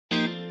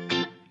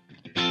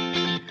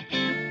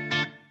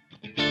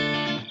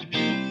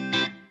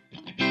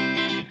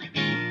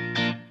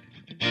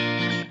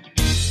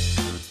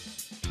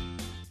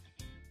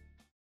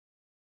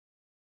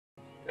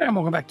And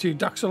welcome back to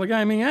Duxilla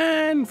Gaming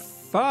and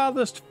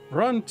Farthest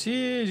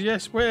Frontiers.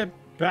 Yes, we're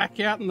back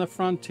out in the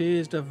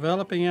frontiers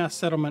developing our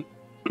settlement.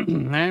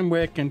 And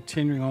we're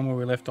continuing on where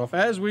we left off,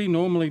 as we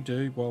normally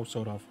do. Well,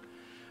 sort of.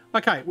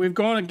 Okay, we've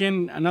gone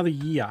again another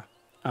year.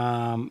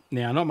 Now,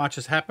 not much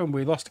has happened.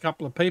 We lost a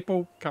couple of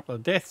people, a couple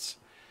of deaths.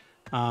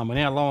 We're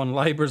now low on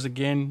labourers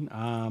again,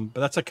 but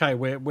that's okay.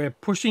 We're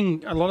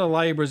pushing a lot of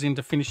labourers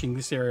into finishing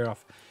this area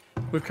off.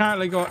 We've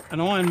currently got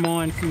an iron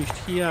mine finished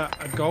here,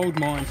 a gold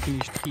mine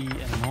finished here,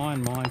 and an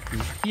iron mine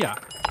finished here.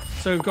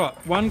 So we've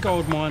got one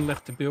gold mine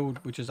left to build,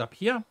 which is up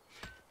here,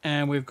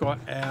 and we've got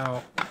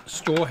our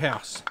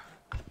storehouse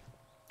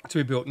to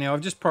be built. Now,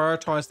 I've just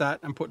prioritised that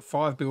and put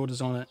 5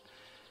 builders on it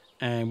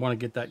and want to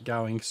get that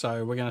going.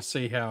 So we're going to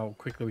see how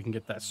quickly we can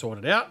get that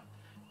sorted out.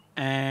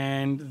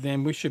 And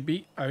then we should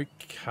be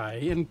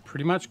okay and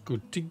pretty much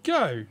good to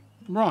go.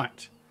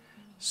 Right.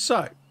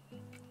 So,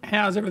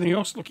 how's everything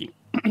else looking?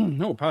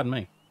 Oh, pardon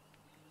me.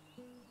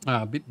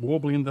 A bit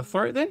wobbly in the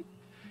throat then.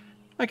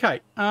 Okay,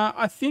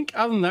 I think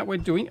other than that, we're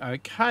doing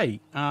okay.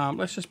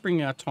 Let's just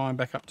bring our time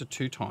back up to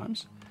 2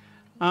 times.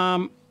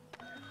 Apart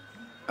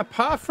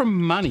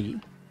from money,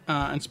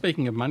 and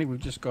speaking of money, we've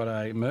just got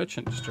a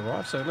merchant just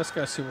arrived. So let's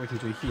go see what we can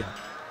do here.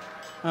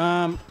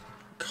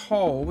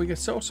 Coal, we can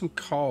sell some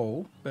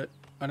coal, but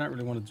I don't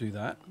really want to do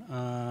that.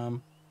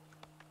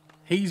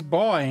 He's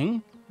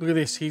buying, look at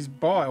this, he's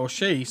buying, or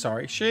she,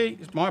 sorry, she,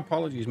 my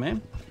apologies,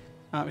 ma'am.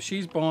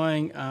 She's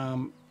buying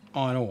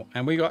iron ore,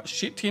 and we got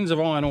shit tins of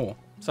iron ore.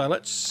 So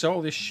let's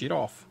sell this shit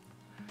off.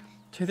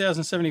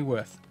 2,070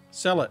 worth.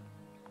 Sell it.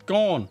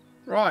 Gone.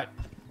 Right.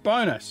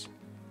 Bonus.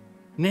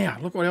 Now,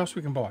 look what else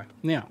we can buy.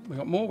 Now, we've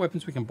got more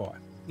weapons we can buy.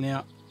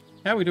 Now,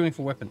 how are we doing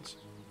for weapons?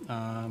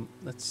 I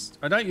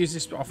don't use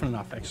this often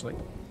enough, actually.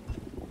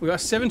 We've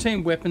got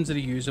 17 weapons that are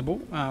usable.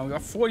 We've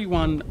got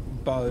 41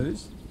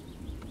 bows.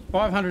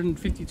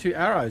 552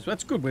 arrows.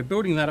 That's good. We're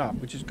building that up,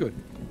 which is good.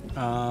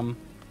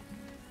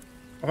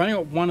 I've only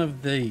got 1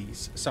 of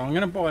these, so I'm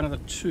going to buy another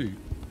 2.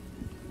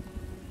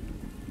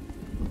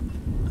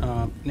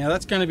 Now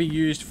that's going to be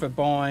used for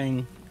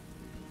buying,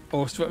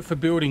 or for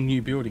building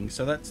new buildings,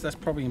 so that's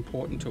probably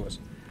important to us.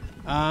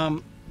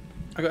 I've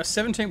got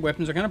 17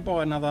 weapons. I'm going to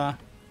buy another.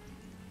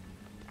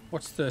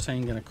 What's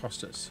 13 going to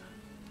cost us?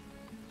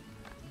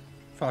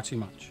 Far too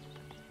much.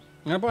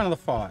 I'm going to buy another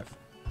 5.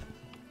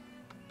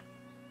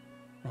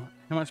 Right,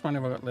 how much money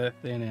have I got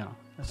left there now?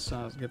 Let's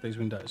get these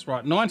windows.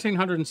 Right,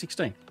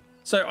 1,916.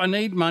 So I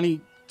need money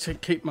to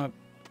keep my...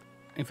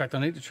 In fact, I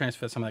need to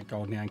transfer some of that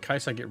gold now in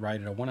case I get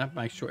raided. I want to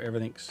make sure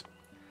everything's...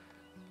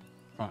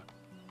 Right.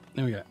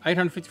 There we go.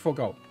 854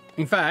 gold.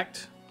 In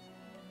fact,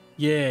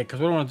 yeah, because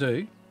what I want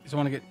to do is I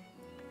want to get...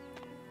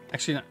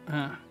 Actually,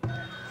 no,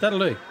 that'll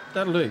do.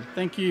 That'll do.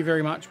 Thank you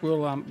very much.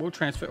 We'll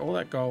transfer all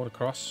that gold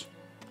across.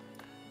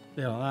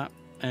 There like that.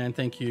 And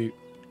thank you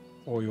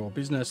for your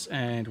business.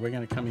 And we're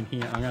going to come in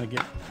here. I'm going to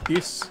get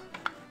this...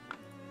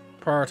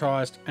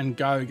 prioritized and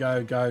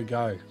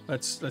go.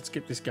 Let's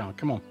get this going.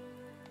 Come on.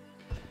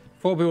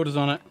 4 builders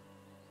on it.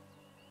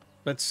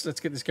 Let's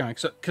get this going.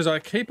 So because I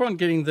keep on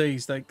getting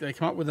these, they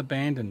come up with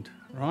abandoned,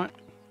 right?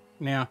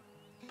 Now,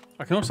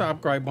 I can also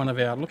upgrade one of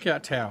our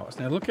lookout towers.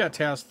 Now, lookout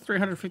towers,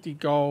 350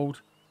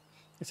 gold,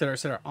 etc.,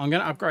 etc. I'm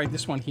going to upgrade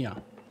this one here.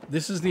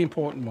 This is the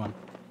important one.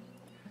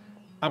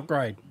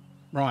 Upgrade,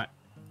 right?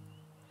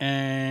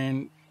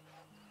 And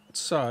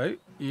so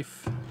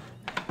if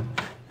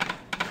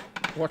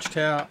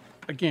watchtower.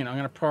 Again, I'm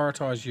going to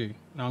prioritize you.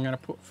 And I'm going to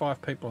put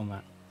 5 people on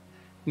that.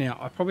 Now,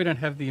 I probably don't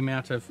have the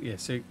amount of... Yeah,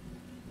 see.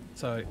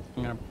 So,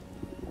 I'm going to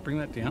bring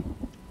that down.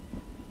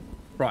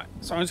 Right.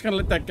 So, I'm just going to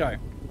let that go.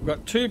 We've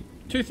got two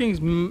things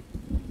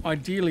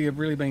ideally are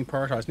really being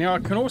prioritized. Now, I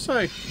can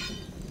also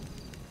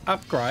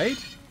upgrade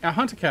our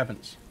hunter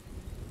cabins.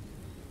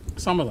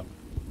 Some of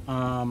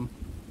them.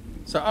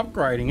 So,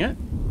 upgrading it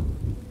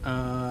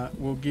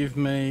will give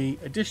me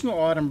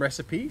additional item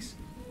recipes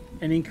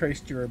and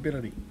increased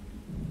durability.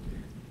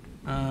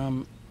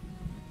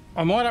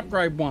 I might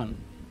upgrade one,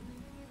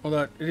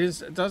 although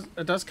it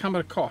does come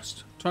at a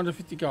cost,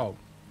 250 gold,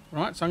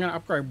 right? So I'm going to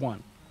upgrade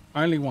one,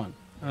 only one.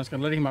 I'm just going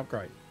to let him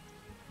upgrade.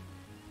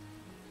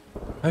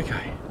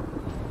 Okay.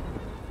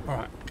 All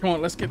right, come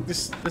on, let's get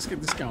this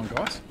going,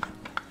 guys.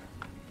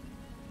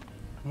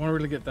 I want to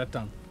really get that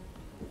done.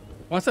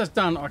 Once that's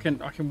done, I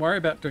can worry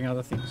about doing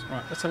other things.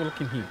 Right, let's have a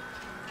look in here.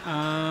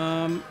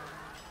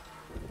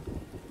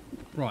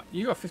 Right,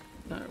 you got 50.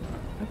 No, right,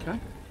 okay.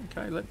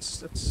 Okay,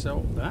 let's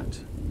sell that.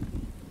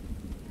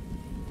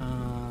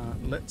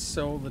 Let's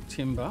sell the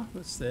timber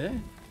that's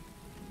there.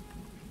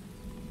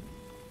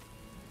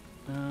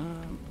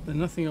 There's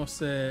nothing else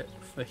there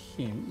for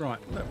him. Right,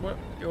 what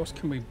else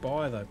can we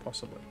buy though,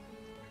 possibly?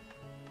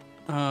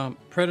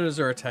 Predators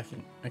are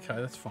attacking. Okay,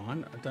 that's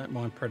fine. I don't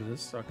mind predators,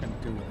 so I can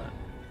deal with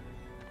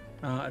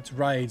that. It's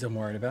raids I'm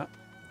worried about.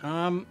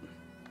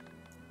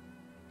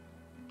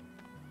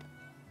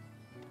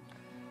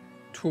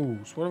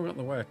 Tools. What have I got in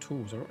the way of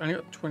tools? I've only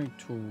got 20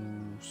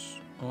 tools.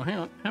 Oh, hang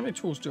on. How many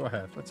tools do I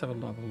have? Let's have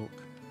another look.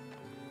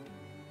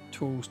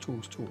 Tools.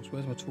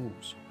 Where's my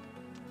tools?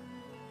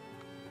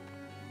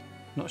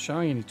 Not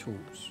showing any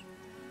tools.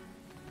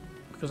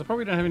 Because I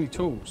probably don't have any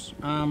tools.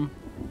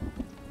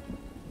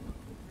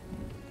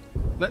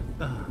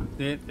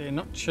 They're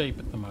not cheap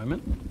at the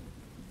moment.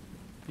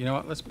 You know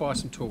what? Let's buy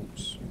some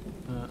tools.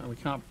 We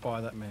can't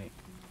buy that many.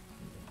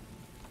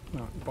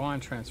 Right, buy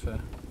and transfer.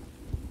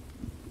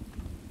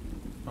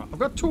 Right, I've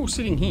got tools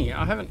sitting here.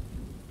 I haven't...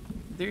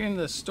 They're in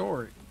the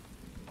store.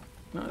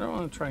 No, I don't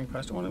want a trading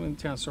post. I want them in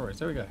the town storage.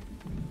 There we go.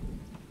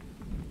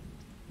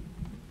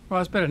 Well,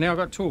 that's better. Now I've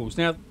got tools.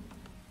 Now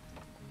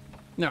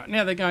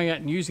they're going out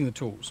and using the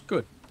tools.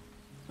 Good.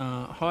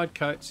 Hide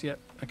coats. Yep.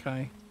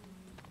 Okay.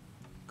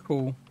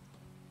 Cool.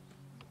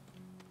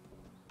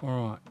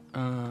 All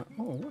right.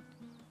 What?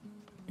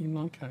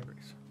 Inline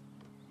categories.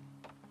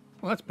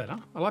 Well, that's better.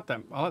 I like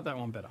that. I like that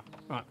one better.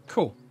 All right.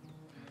 Cool.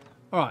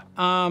 All right.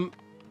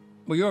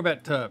 Well, you're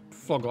about to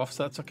flog off,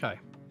 so that's okay.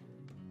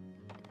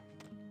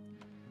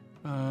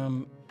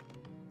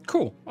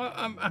 Cool.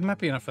 I'm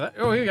happy enough for that.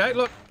 Oh, here we go.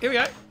 Look. Here we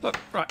go. Look.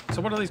 Right.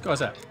 So what are these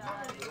guys at?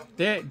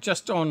 They're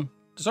just on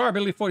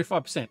desirability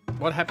 45%.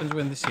 What happens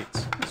when this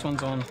hits? This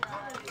one's on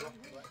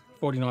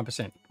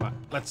 49%. Right.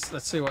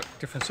 Let's see what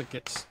difference it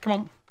gets. Come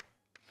on.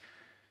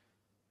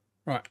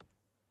 Right.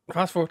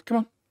 Fast forward. Come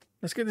on.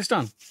 Let's get this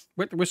done.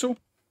 Wet the whistle.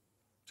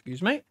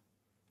 Excuse me.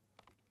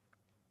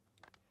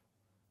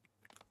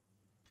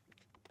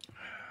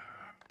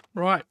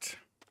 Right.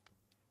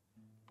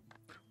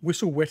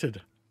 Whistle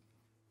wetted.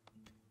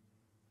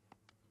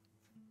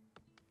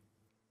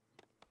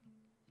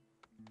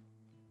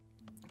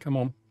 Come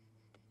on.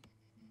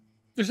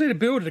 Just need a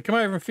builder to come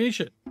over and finish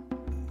it.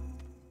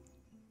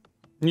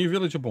 New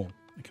villager born.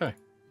 Okay.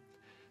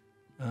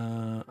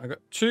 I got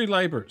 2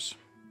 labourers.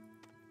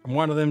 And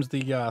one of them's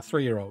the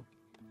 3-year-old.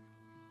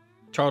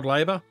 Child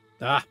labour?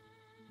 Ah,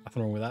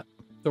 nothing wrong with that.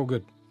 It's all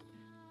good.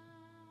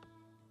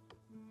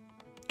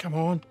 Come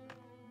on.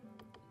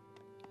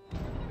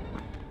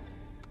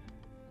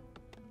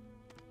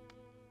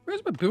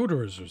 Where's my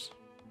builders?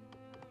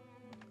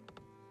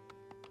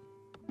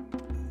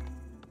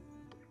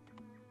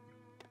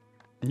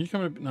 You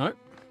coming? No.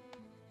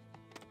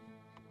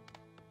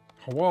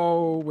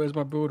 Whoa, where's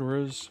my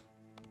builders?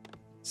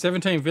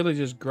 17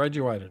 villagers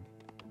graduated.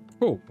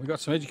 Cool, we got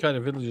some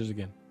educated villagers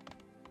again.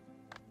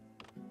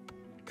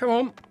 Come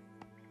on.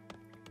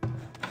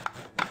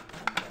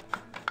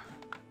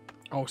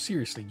 Oh,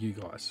 seriously, you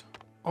guys.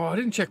 Oh, I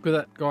didn't check with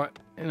that guy.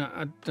 You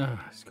know,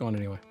 it's gone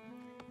anyway.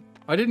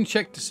 I didn't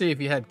check to see if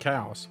he had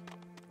cows.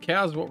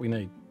 Cows is what we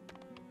need.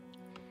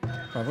 Oh,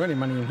 have I got any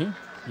money in here?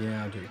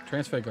 Yeah, I do.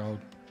 Transfer gold.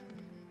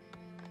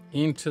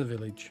 Into the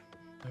village.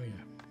 There we go.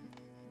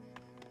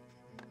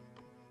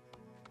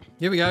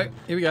 Here we go.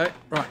 Here we go.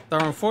 Right,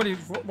 they're on 40.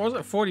 What was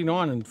it?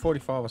 49 and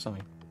 45 or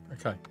something.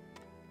 Okay.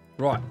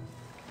 Right.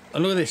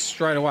 And look at this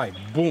straight away.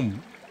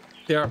 Boom.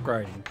 They're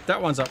upgrading.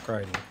 That one's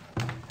upgrading.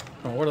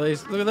 Oh, what are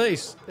these? Look at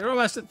these. They're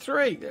almost at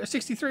 3. They're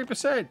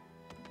 63%.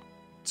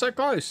 So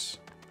close.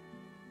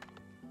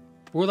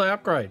 Will they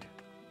upgrade?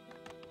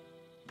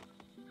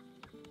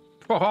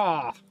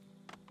 Haha.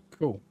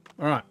 Cool.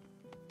 All right.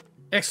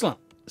 Excellent.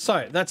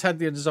 So that's had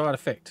the desired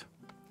effect.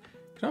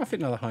 Can I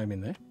fit another home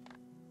in there?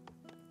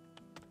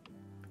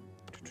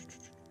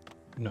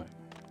 No.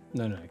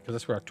 No, because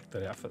that's where I took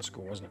that out for the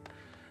school, wasn't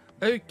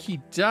it?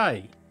 Okie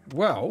day.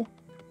 Well,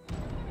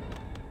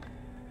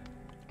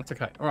 that's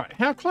okay. All right.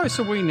 How close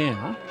are we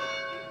now?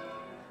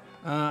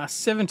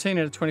 17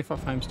 out of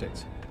 25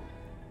 homesteads.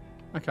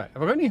 Okay.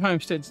 Have I got any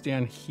homesteads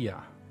down here?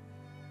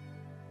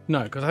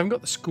 No, because I haven't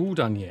got the school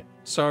done yet.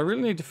 So I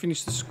really need to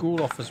finish the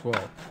school off as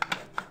well.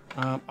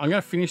 I'm going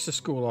to finish the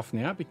school off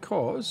now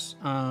because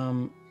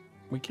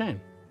we can.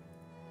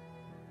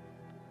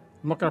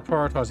 I'm not going to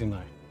prioritise him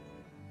though.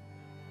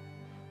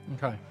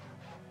 Okay.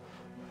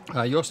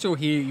 You're still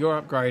here.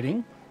 You're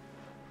upgrading.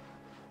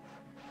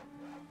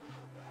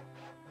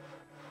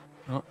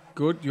 Oh,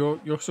 good.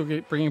 You're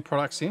still bringing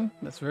products in.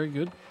 That's very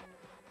good.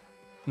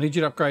 I need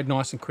you to upgrade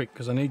nice and quick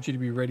because I need you to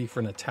be ready for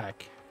an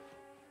attack.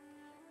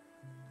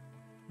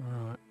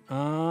 All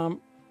right.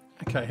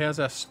 Okay. How's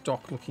our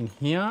stock looking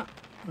here?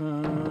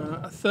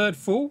 A third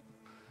full.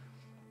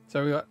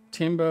 So we've got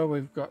timber.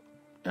 We've got...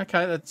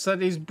 Okay.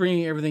 That is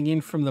bringing everything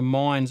in from the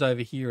mines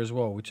over here as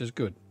well, which is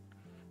good.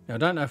 Now, I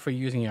don't know if we're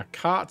using our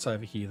carts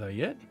over here, though,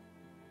 yet.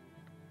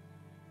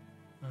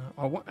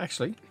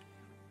 Actually,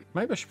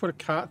 maybe I should put a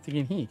cart thing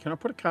in here. Can I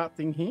put a cart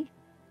thing here?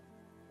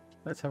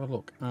 Let's have a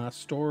look.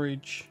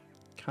 Storage,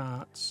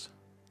 carts.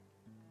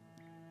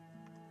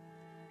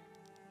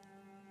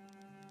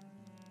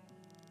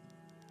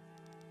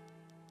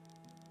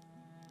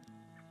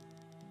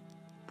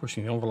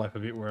 Pushing the envelope a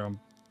bit where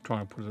I'm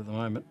trying to put it at the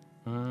moment.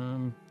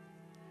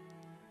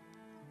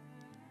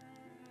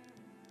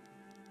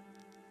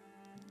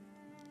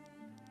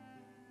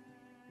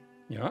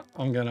 Yeah,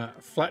 I'm going to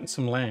flatten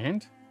some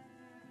land.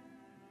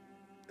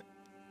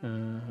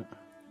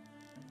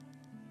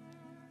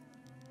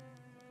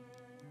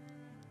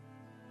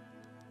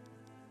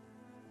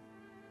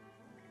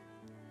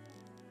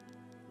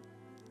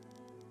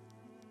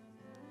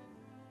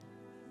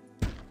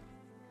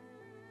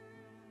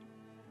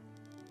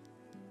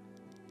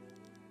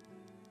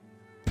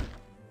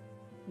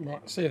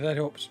 Right, see if that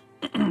helps.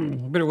 A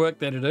bit of work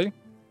there to do.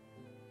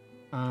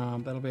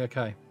 That'll be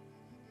okay.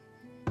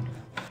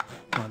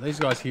 Right, these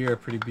guys here are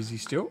pretty busy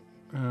still.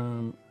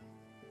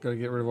 Got to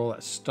get rid of all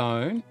that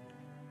stone.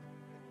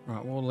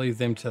 Right, we'll leave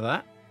them to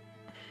that.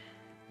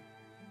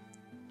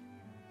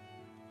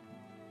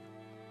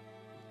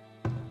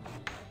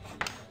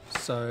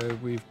 So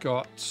we've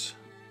got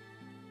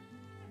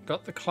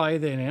the clay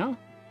there now.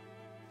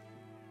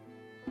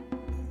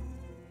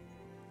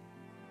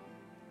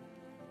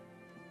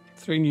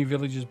 Three new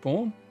villagers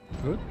born.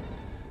 Good.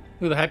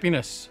 Look at the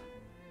happiness.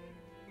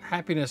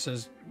 Happiness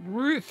is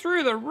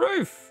through the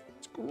roof.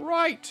 It's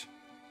great.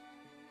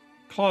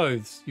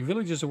 Clothes. Your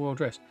villagers are well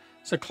dressed.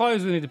 So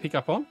clothes we need to pick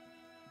up on.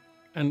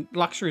 And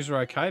luxuries are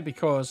okay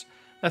because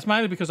that's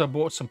mainly because I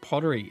bought some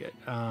pottery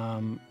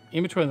in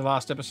between the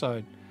last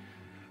episode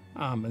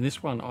and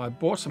this one. I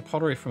bought some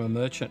pottery from a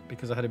merchant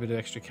because I had a bit of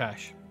extra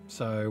cash.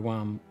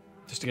 So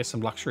just to get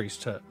some luxuries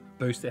to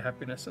boost their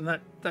happiness, and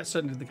that's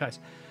certainly the case.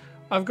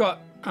 I've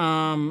got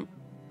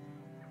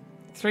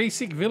 3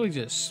 sick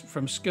villagers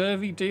from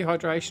scurvy,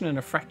 dehydration, and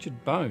a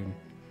fractured bone.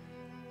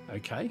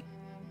 Okay.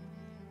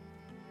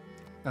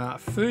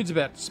 Food's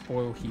about to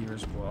spoil here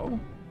as well.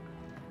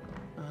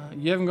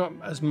 You haven't got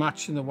as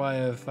much in the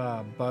way of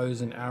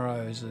bows and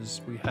arrows as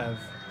we have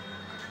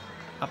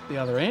up the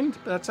other end,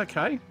 but that's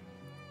okay.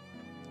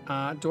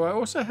 Do I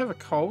also have a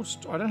cold...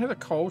 I don't have a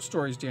cold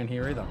storage down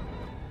here either.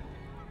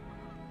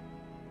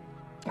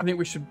 I think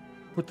we should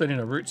put that in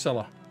a root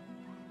cellar.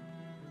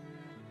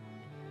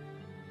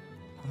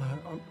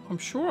 I'm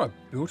sure I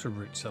built a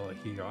root cellar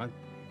here. I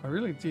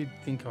really did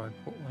think I'd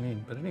put one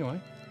in, but anyway.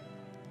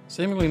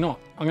 Seemingly not.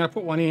 I'm going to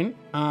put one in,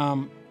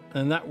 and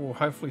that will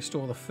hopefully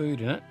store the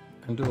food in it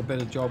and do a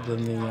better job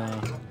than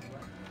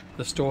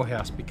the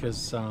storehouse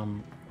because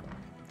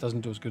it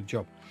doesn't do as good a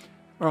job.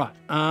 All right.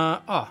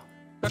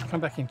 Got to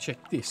come back and check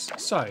this.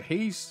 So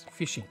he's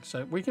fishing.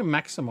 So we can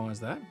maximize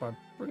that by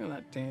bringing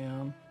that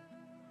down.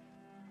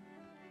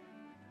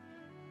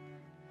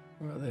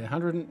 Right there,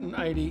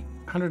 180,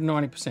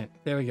 190%.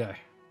 There we go.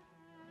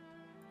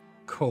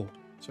 Cool.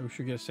 So we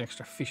should get some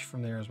extra fish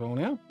from there as well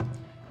now.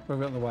 We've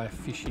got in the way of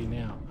fish here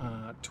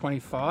now.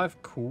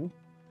 25, cool.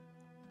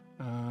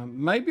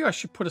 Maybe I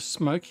should put a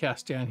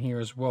smokehouse down here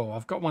as well.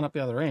 I've got one up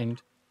the other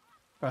end,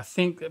 but I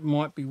think it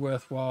might be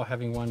worthwhile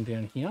having one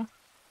down here.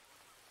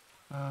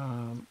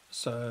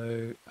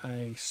 So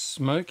a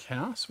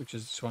smokehouse, which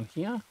is this one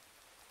here.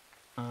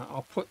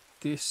 I'll put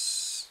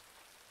this...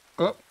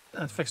 Oh,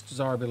 that affects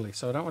desirability,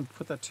 so I don't want to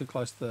put that too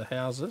close to the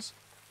houses.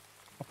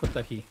 I'll put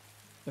that here.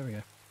 There we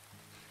go.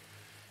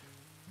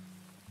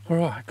 All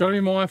right, got to be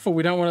mindful.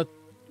 We don't want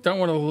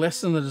to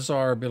lessen the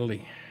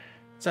desirability.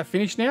 Is that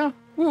finished now?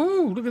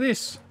 Woohoo! Look at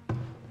this.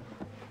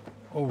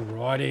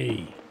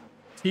 Alrighty.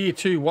 Tier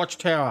 2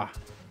 watchtower.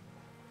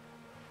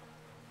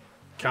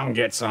 Come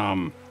get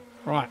some.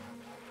 Right.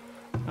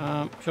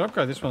 Should I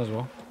upgrade this one as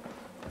well?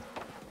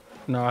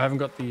 No, I haven't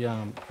got the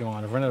iron.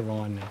 I've run out of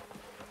iron now.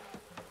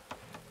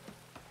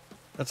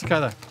 That's okay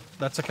though.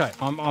 That's okay.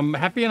 I'm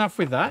happy enough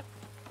with that.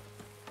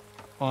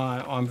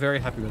 I'm very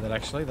happy with that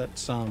actually.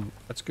 That's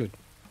good.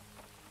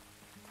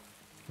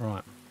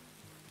 Right.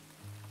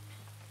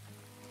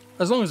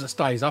 As long as it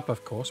stays up,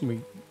 of course, and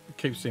it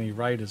keeps any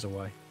raiders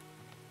away.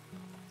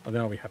 Then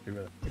I'll be happy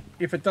with it.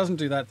 If it doesn't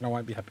do that, then I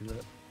won't be happy with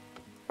it.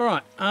 All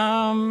right.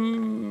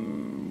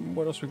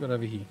 What else we got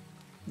over here?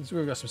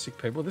 We've got some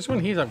sick people. This one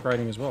here's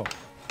upgrading as well.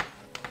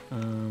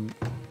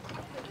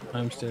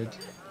 Homestead.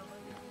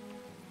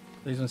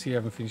 These ones here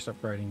haven't finished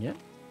upgrading yet.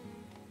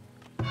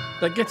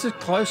 That gets us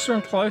closer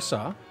and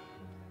closer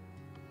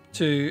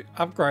to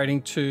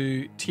upgrading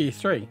to tier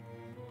 3.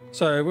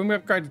 So when we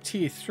upgrade to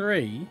tier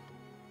 3,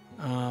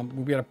 we'll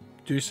be able to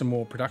do some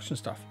more production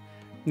stuff.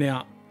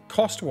 Now,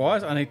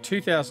 cost-wise, I need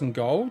 2,000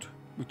 gold,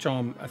 which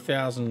I'm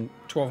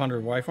 1,200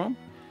 away from.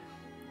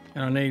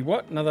 And I need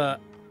what? Another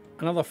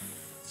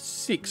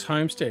 6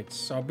 homesteads.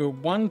 So I'll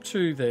build 1,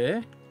 2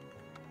 there,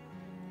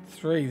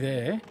 3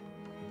 there,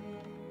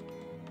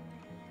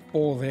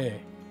 4 there.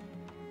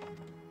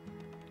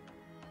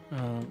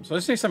 So I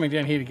just need something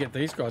down here to get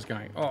these guys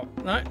going. Oh,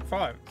 no,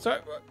 5. So,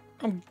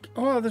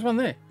 oh, there's one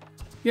there.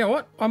 You know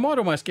what? I might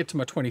almost get to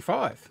my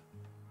 25.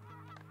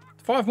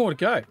 5 more to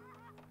go.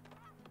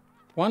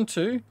 1,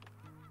 2,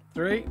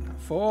 3,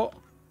 4,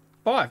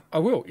 5. I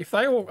will. If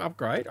they all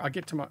upgrade, I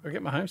get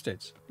my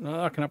homesteads.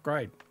 No, I can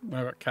upgrade when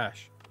I've got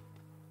cash.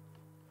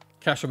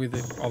 Cash will be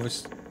the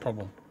obvious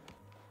problem.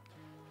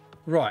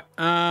 Right.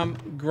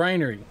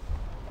 Granary.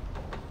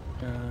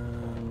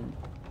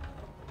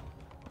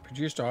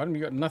 Produced item.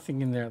 You got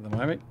nothing in there at the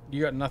moment.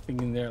 You got nothing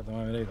in there at the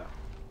moment either.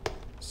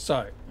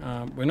 So,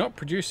 we're not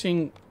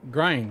producing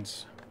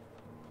grains.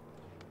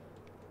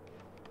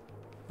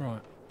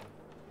 Right.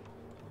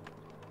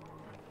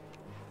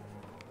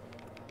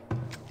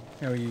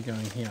 How are you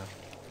going here?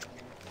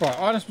 Right,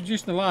 items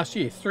produced in the last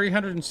year.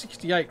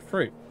 368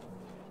 fruit.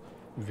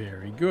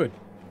 Very good.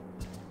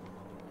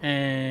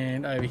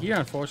 And over here,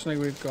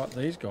 unfortunately, we've got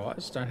these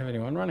guys. Don't have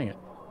anyone running it.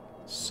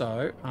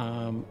 So,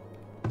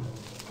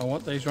 I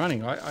want these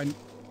running.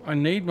 I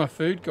need my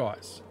food,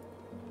 guys.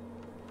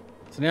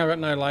 So now I've got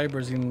no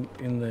labourers in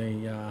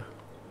the...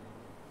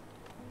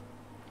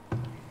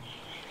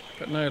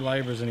 got no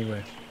labourers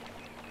anywhere.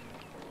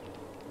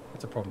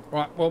 That's a problem.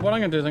 Right, well, what I'm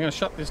going to do is I'm going to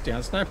shut this down.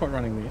 There's no point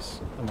running this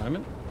at the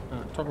moment.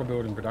 Toggle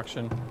building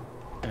production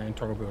and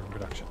toggle building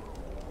production.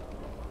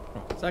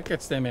 Right, so that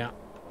gets them out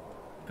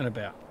and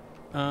about.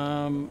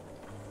 Now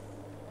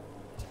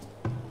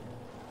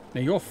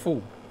you're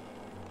full.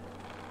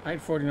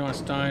 849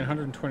 stone,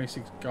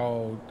 126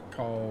 gold,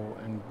 coal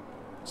and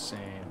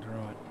sand.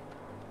 Right.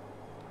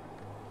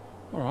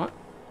 Alright.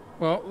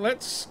 Well,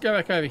 let's go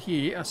back over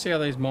here and see how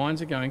these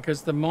mines are going,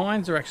 because the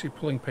mines are actually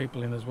pulling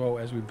people in as well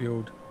as we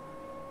build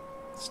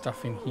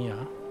stuff in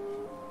here.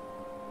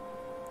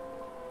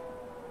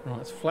 Right,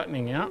 it's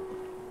flattening out.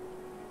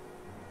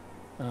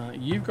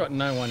 You've got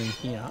no one in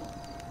here.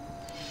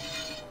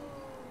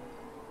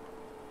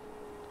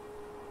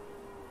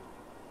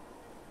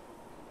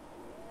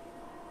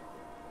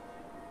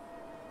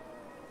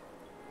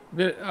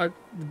 A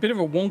bit of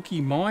a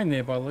wonky mine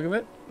there by the look of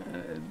it.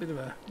 A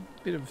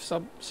bit of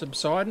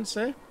subsidence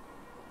there.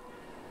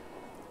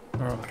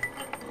 Alright.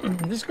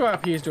 This guy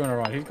up here is doing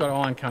alright. He's got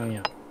iron coming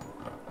out.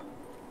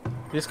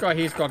 This guy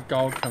here's got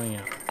gold coming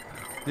out.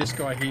 This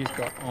guy here's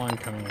got iron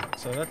coming out.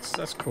 So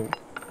that's cool.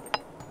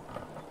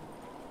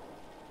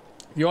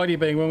 The idea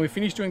being, when we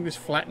finish doing this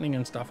flattening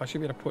and stuff, I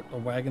should be able to put a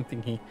wagon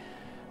thing here.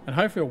 And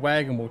hopefully a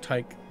wagon will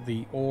take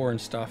the ore and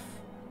stuff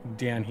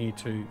down here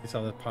to this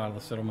other part of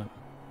the settlement.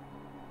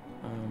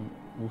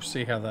 We'll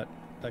see how that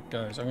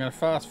goes. I'm going to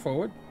fast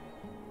forward.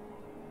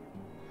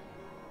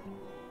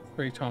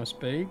 3 times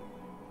speed.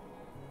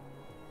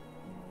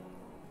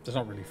 It's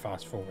not really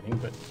fast forwarding,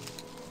 but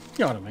you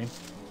know what I mean.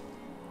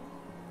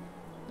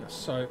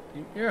 So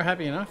you're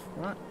happy enough,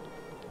 right?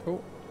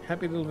 Cool.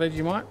 Happy little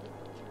Vegemite.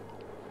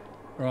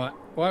 Right.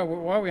 Why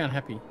are we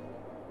unhappy?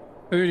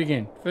 Food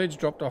again. Food's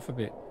dropped off a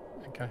bit.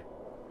 Okay.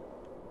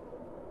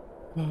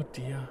 Oh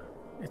dear.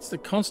 It's the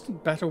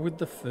constant battle with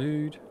the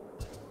food.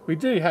 We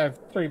do have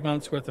 3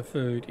 months worth of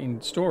food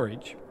in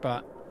storage,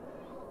 but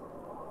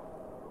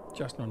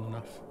just not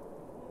enough.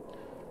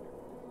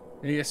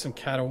 We get some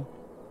cattle.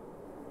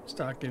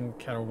 Start getting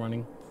cattle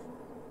running.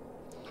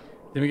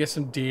 Then we get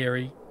some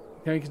dairy.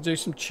 Then we can do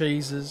some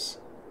cheeses.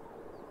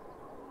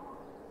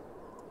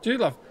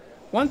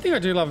 One thing I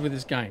do love with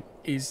this game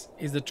is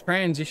the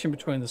transition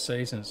between the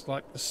seasons.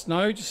 Like the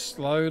snow just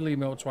slowly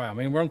melts away. I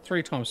mean, we're on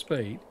 3 times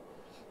speed,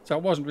 so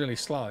it wasn't really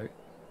slow.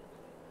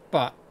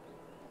 But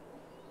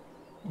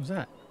what was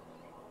that?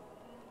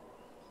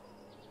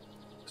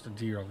 Just a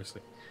deer,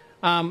 obviously.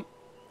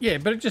 Yeah,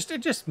 but it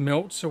just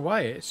melts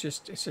away. It's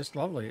just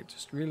lovely. It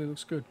just really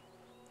looks good.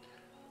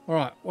 All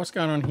right, what's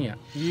going on here?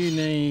 You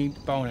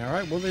need bow and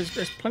arrow. Well,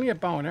 there's plenty of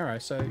bow and arrow,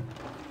 so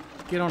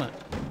get on it.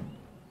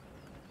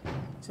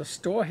 It's a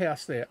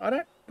storehouse there.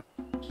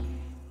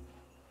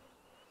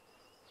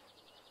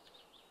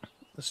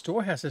 The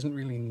storehouse isn't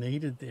really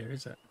needed there,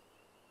 is it?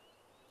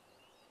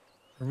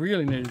 I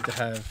really needed to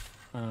have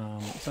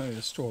something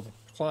to store the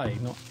clay,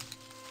 not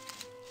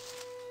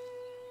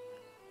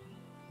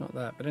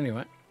that. But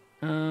anyway,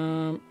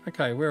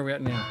 okay, where are we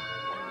at now?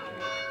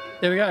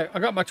 There we go. I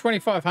got my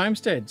 25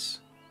 homesteads.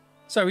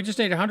 So we just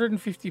need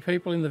 150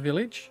 people in the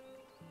village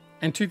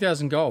and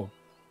 2,000 gold.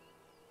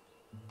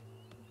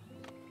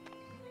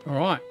 All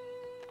right,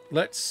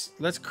 let's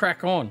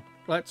crack on.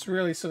 Let's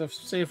really sort of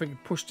see if we can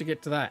push to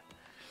get to that.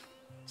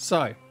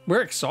 So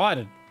we're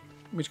excited.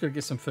 We just got to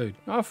get some food.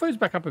 Oh, food's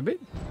back up a bit.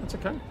 That's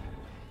okay.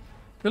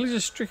 Village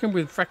is stricken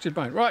with fractured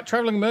bone. Right,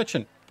 traveling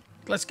merchant.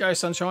 Let's go,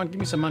 sunshine. Give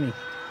me some money.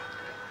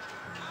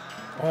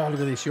 Oh, look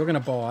at this. You're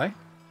going to buy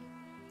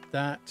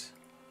that.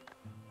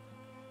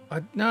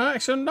 No,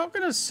 actually, I'm not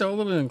going to sell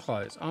the linen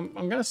clothes. I'm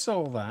going to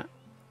sell that.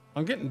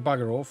 I'm getting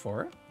bugger all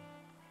for it.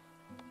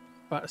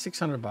 But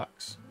 600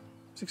 bucks.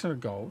 600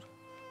 gold.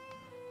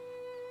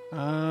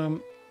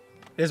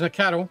 There's my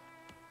cattle.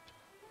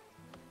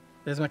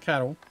 There's my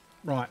cattle.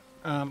 Right.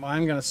 I'm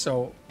going to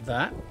sell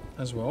that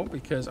as well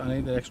because I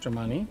need that extra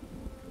money.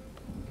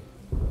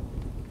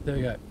 There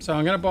we go. So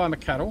I'm going to buy my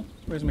cattle.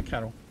 Where's my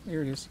cattle?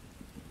 Here it is.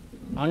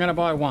 I'm going to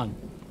buy one.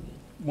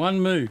 One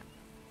moo.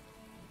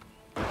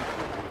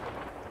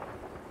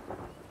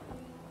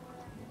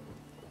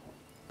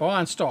 Buy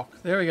and stock.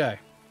 There we go.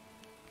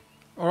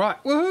 All right.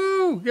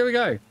 Woohoo! Here we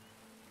go.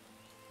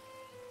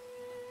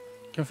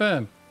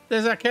 Confirm.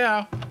 There's that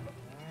cow.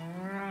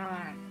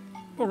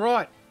 All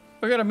right.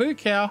 We got a moo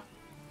cow.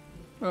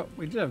 Well,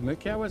 we did have a moo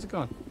cow. Where's it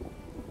gone?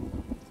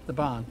 The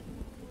barn.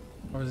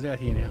 Or is it out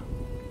here now?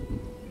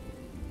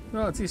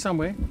 Well, it's here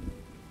somewhere.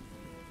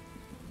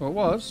 Well, it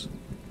was.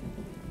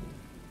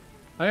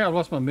 I think I've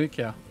lost my moo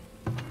cow.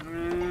 What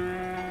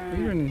are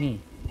you doing in here?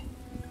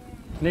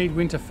 Need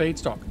winter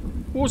feedstock.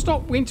 Well, it's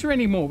not winter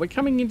anymore. We're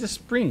coming into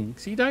spring,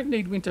 so you don't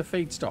need winter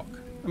feedstock.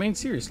 I mean,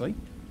 seriously.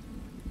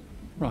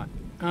 Right.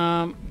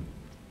 Oh,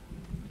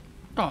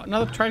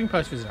 another trading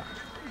post visitor.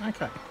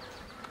 Okay.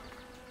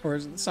 Or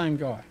is it the same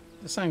guy?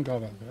 The same guy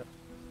about that.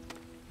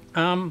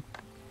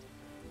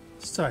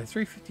 So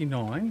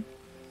 359.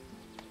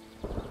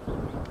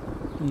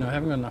 No, I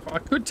haven't got enough. I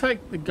could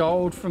take the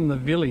gold from the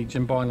village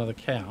and buy another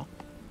cow,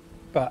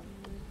 but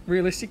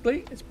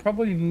realistically, it's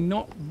probably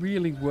not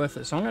really worth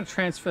it. So I'm going to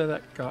transfer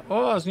that guy.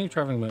 Oh, I was a new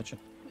traveling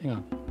merchant. Hang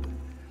on.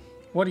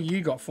 What do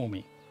you got for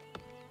me?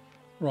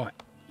 Right.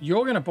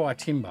 You're going to buy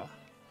timber.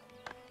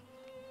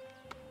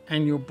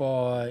 And you'll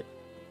buy...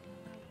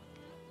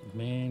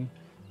 Man.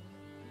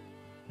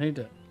 Need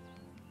to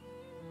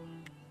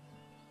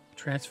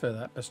transfer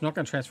that. But it's not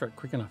going to transfer it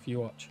quick enough. You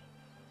watch.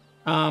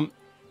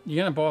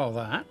 You're going to buy all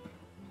that.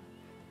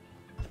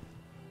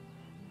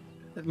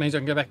 That means I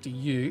can go back to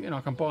you and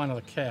I can buy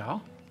another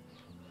cow.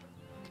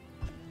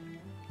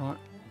 Right.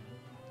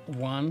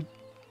 One.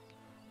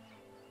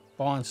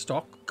 Buying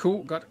stock.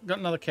 Cool. Got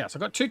another cow. So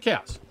I've got 2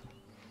 cows.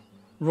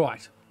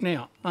 Right.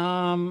 Now,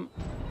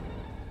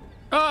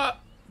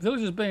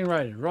 village is being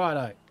raided.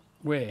 Righto.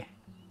 Where?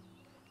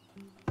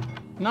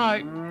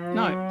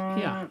 No.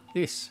 Here.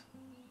 This.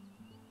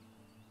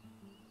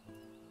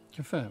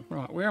 Confirm.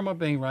 Right. Where am I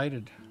being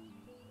raided?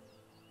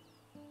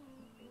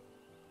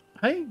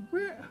 Hey,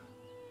 where?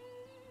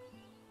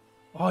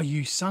 Oh,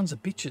 you sons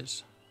of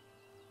bitches.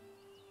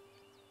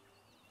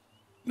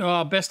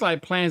 Oh, best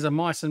laid plans of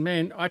mice and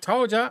men. I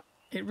told you,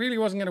 it really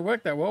wasn't going to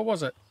work that well,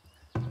 was it?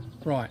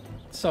 Right.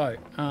 So,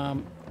 what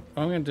I'm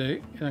going to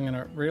do is I'm going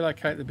to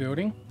relocate the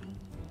building.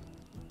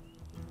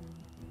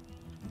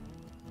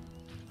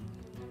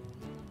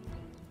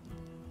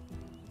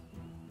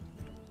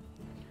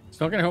 It's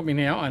not going to help me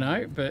now, I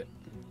know, but...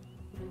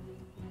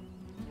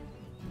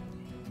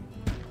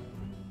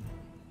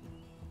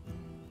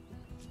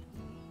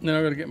 Then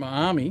I've got to get my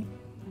army.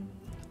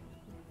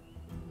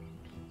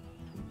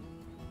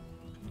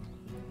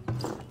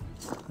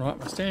 Right,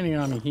 my standing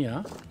army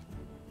here.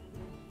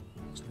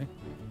 See?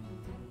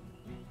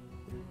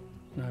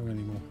 No,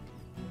 any more.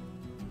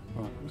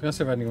 Right, I was going to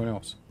see if I had anyone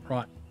else.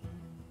 Right.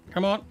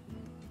 Come on.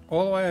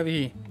 All the way over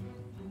here.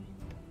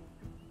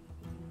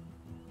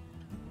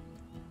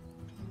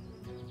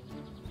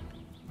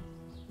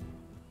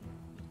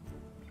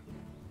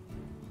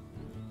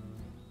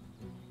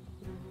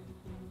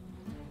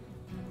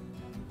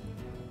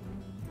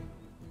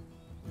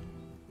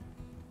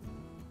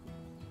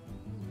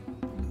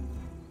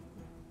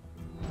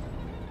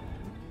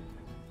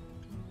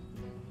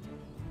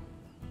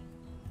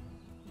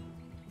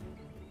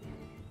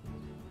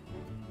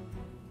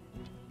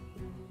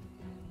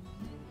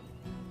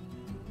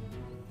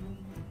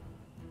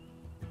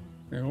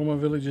 All my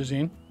villagers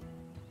in.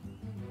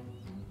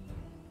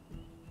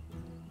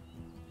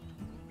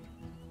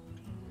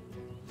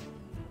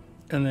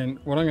 And then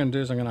what I'm going to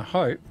do is I'm going to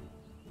hope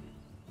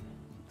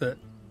that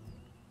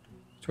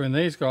between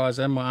these guys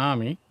and my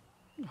army,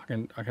 I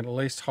can at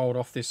least hold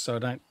off this so I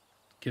don't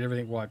get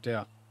everything wiped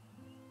out.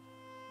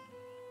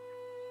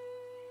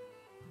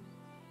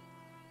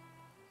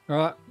 All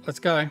right, let's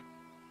go.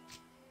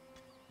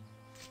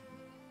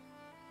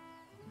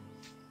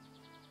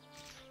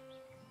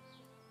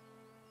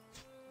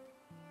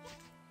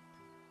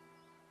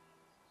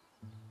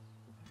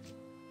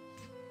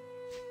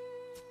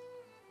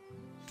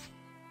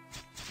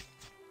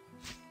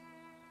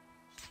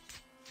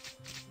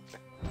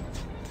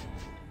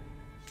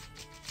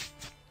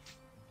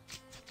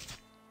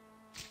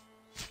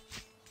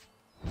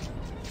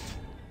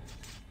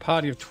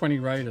 Party of 20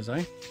 raiders,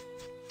 eh?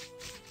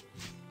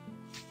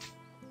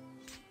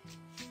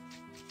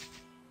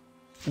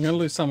 I'm going to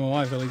lose some of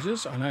my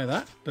villagers, I know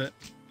that, but...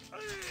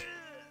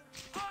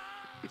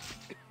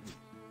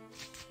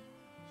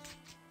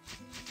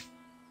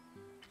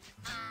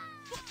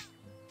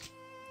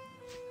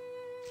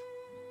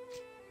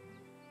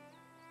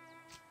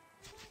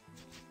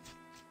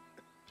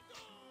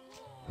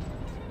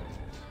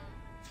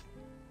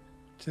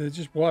 So they're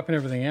just wiping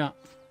everything out.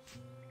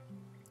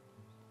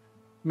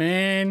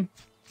 Man,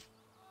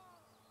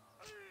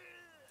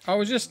 I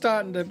was just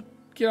starting to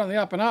get on the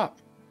up and up.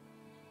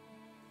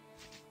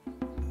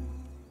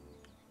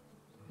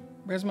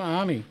 Where's my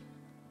army?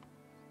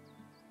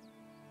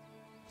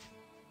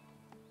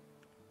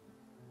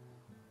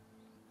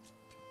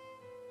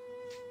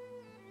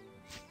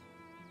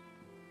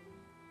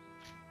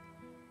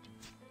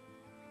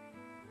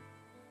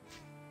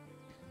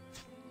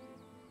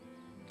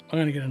 I'm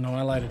going to get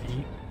annihilated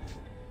here.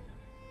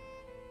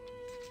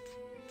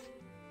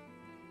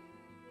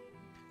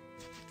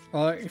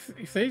 Well,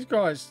 if these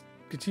guys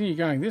continue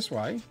going this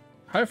way,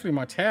 hopefully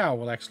my tower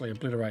will actually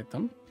obliterate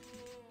them.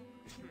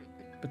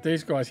 But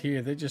these guys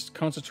here, they're just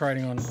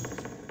concentrating on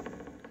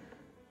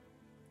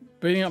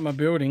beating up my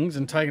buildings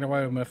and taking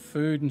away with my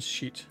food and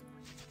shit.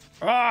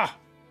 Ah!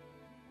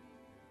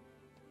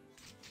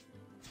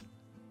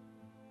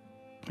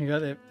 You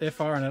go, they're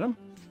firing at them.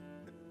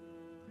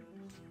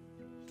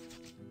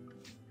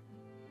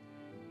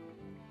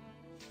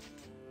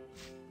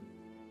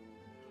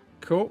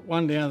 Cool,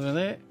 one down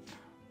there.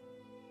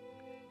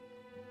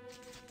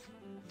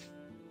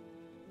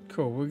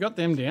 Cool, we got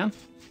them down.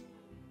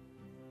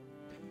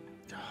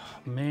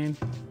 Oh, man.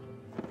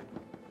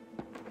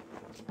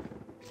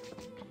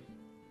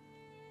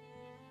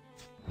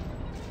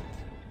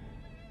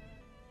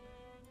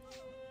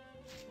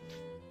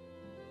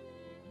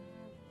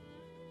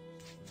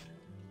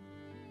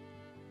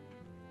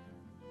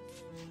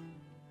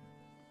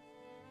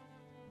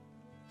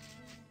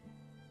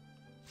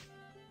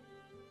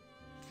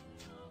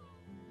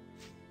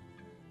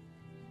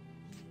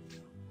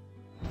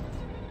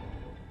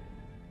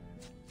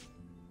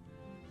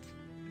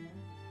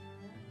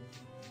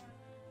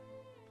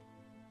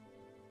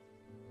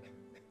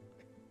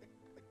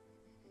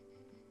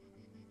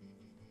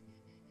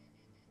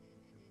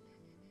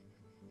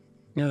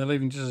 Yeah, they're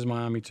leaving just as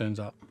my army turns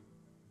up.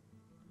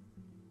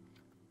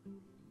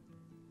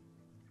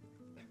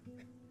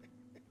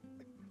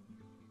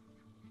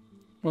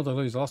 What did they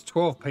lose? Lost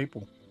 12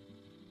 people.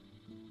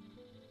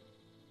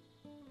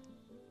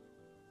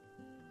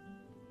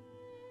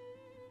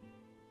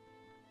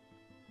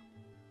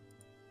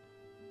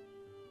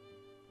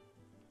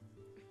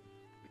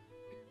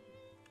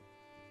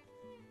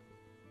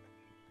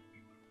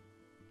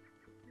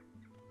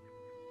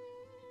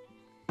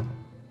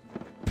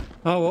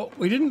 Oh, well,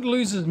 we didn't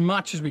lose as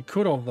much as we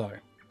could have, though.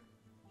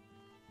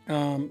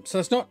 So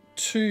it's not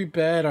too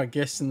bad, I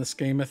guess, in the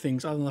scheme of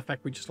things, other than the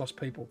fact we just lost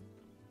people.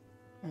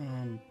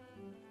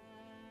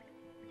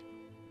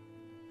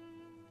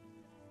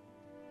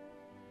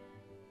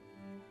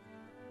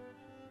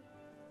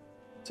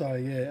 So,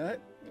 yeah.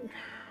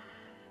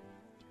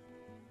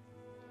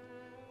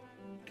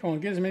 Come on,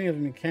 get as many of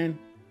them as you can.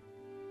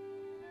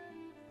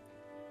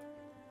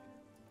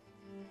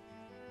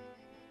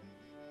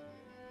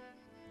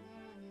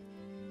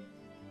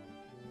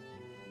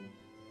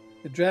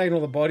 They're dragging all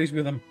the bodies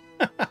with them.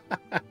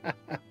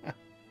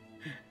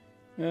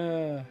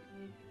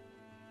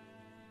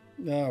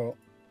 No.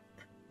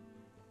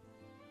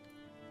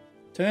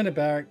 Turn to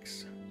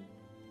barracks.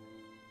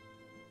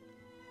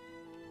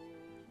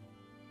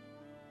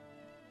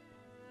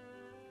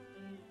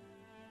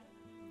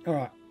 All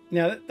right.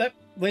 Now that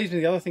leads me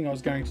to the other thing I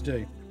was going to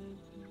do.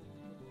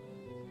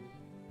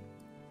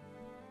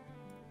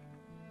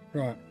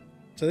 Right.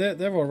 So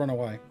they've all run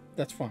away.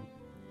 That's fine.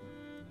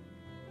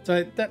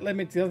 So that led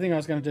me to the other thing I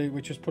was going to do,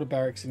 which was put a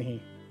barracks in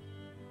here.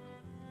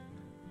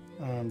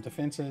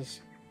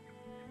 Defences.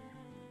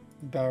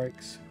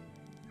 Barracks.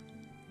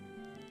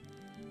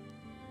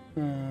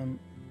 Now,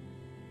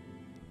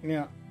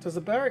 does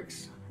the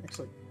barracks...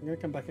 Actually, I'm going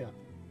to come back out.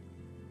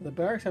 The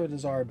barracks have a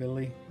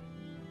desirability.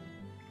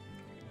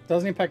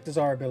 Doesn't impact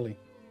desirability.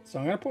 So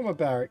I'm going to put my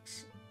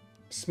barracks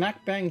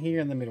smack bang here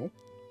in the middle.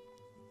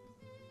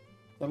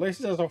 At least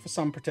it does offer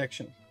some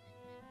protection.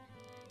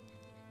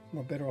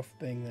 We're better off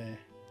being there.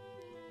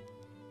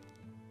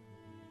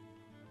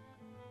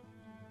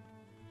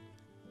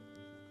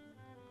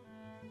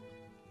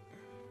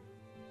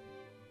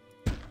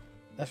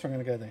 That's where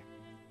I'm going to go there.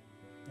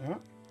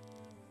 Alright.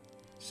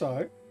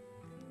 So.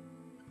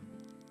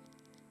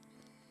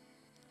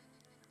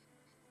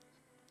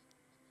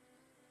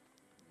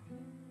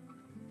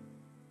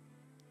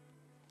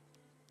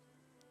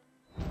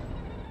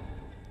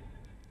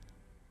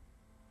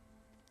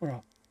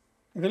 Alright.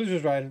 The village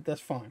was raided,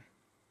 that's fine.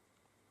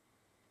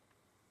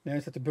 Now we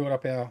just have to build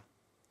up our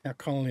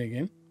colony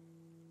again.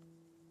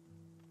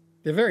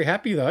 They're very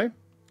happy though,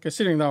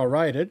 considering they were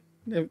raided.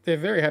 They're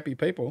very happy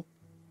people.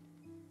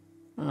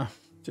 Ah,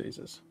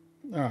 Jesus.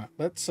 Alright,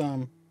 let's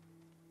bring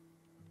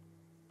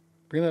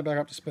that back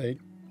up to speed.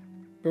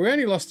 But we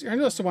only lost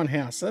to one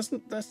house. So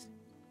that's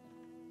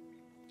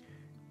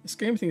the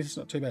scheme of things is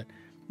not too bad.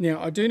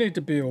 Now I do need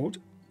to build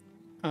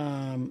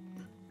a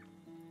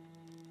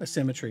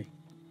cemetery.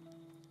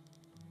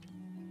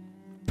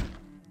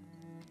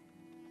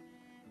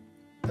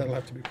 That'll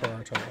have to be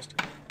prioritised.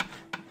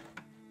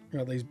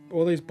 Got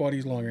all these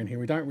bodies lying in here.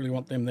 We don't really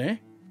want them there.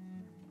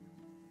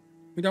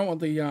 We don't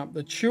want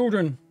the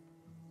children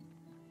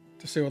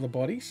to see all the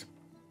bodies,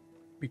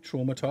 be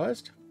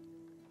traumatized.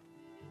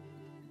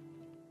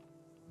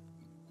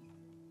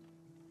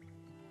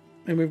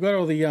 And we've got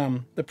all the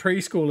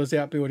preschoolers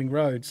out building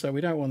roads, so we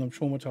don't want them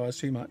traumatized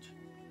too much.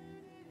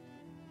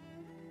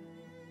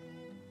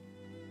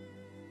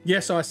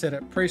 Yes, I said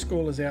it.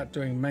 Preschoolers out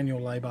doing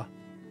manual labor.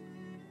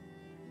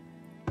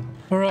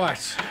 All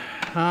right.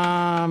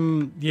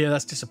 Yeah,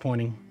 that's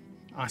disappointing.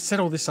 I set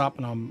all this up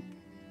and I'm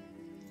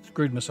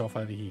screwed myself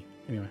over here.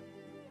 Anyway.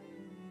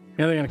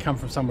 Now they're going to come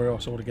from somewhere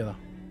else altogether.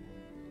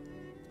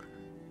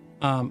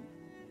 I've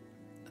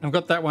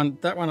got that one.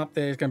 That one up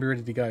there is going to be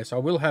ready to go. So I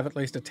will have at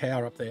least a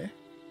tower up there.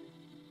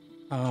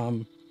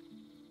 The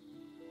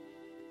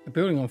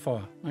building on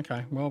fire.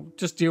 Okay, well,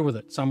 just deal with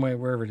it somewhere,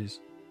 wherever it is.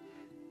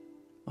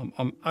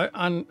 I'm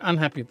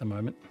unhappy at the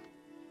moment.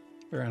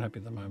 Very unhappy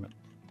at the moment.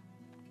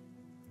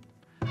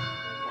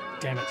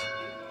 Damn it.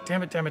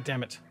 Damn it, damn it,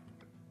 damn it.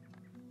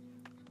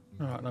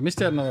 All right, I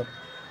missed out another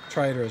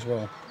trader as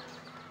well.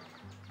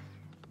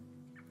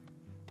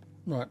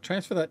 Right,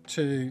 transfer that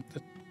to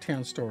the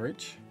town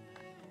storage.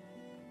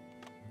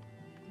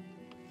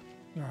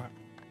 All right.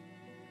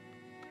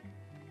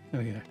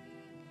 There we go.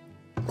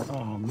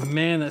 Oh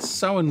man, that's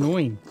so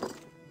annoying.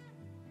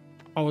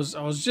 I was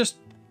just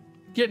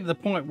getting to the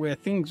point where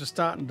things are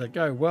starting to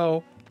go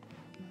well,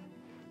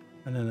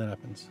 and then that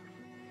happens.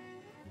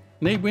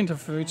 Need winter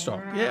food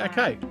stock. Yeah,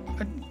 okay.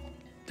 I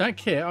don't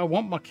care. I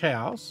want my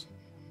cows.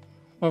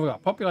 What have we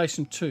got?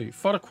 Population 2.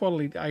 Fodder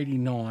quality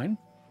 89.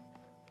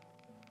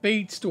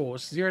 Feed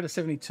stores 0 to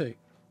 72.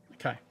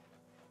 Okay.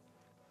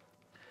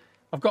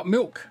 I've got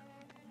milk.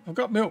 I've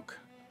got milk.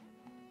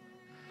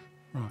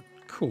 Right,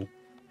 cool.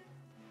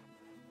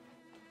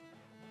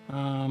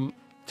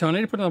 So I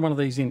need to put another one of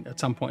these in at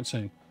some point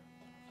soon.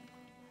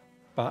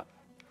 But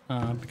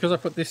because I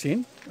put this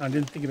in, I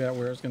didn't think about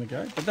where it was going to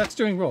go. But that's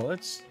doing well.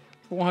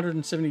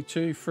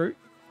 472 fruit.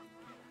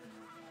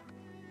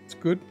 It's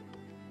good.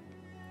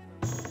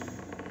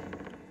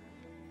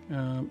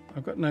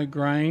 I've got no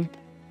grain.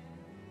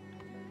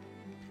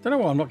 Don't know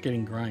why I'm not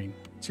getting grain.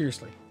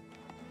 Seriously.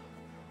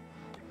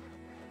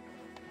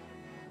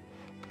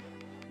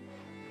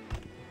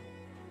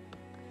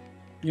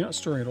 You're not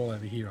storing it all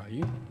over here, are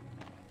you?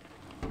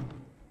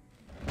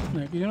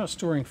 No, you're not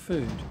storing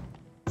food.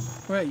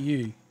 What about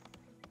you?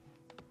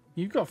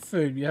 You've got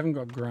food, you haven't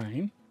got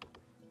grain.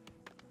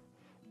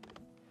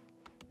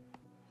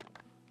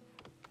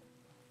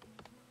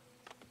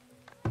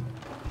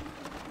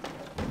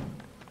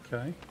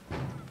 Okay.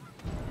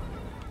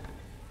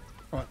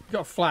 Right, we've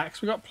got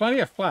flax. We've got plenty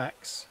of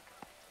flax.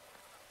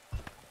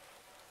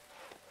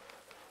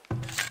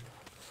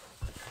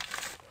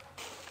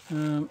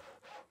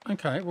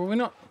 Okay, well we're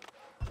not...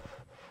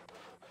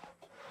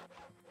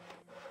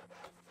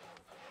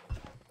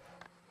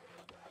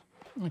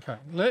 Okay,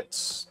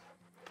 let's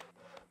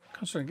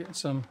concentrate on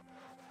getting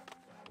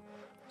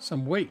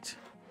some wheat.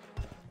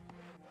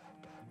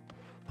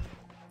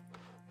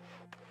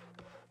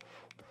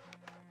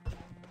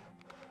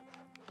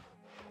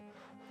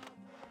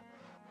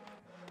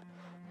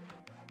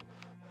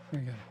 There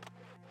we go.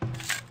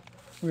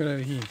 We got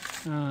over here.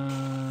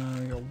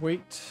 We got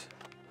wheat.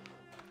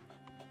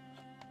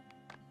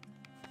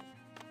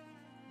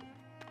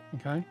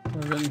 Okay, what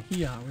have we got in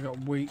here? We got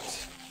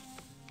wheat.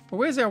 Well,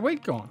 where's our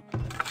wheat gone?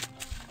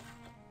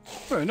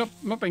 Well,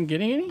 not been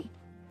getting any.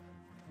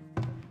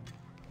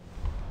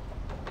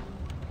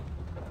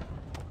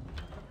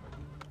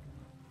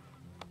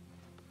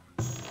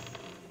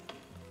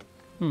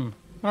 All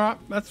right,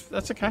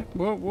 that's okay.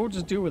 We'll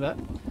just deal with that.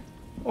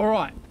 All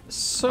right.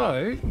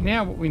 So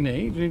now what we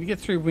need to get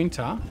through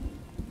winter.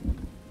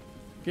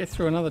 Get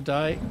through another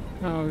day.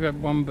 Oh, we've got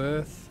one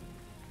birth.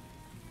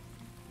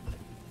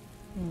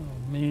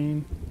 Oh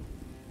man,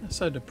 that's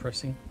so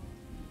depressing.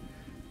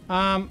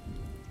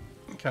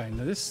 Okay,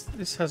 now this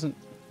hasn't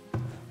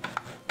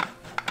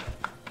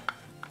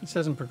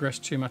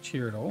progressed too much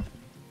here at all.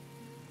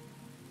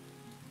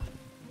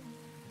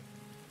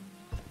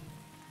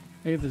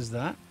 Either's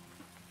that.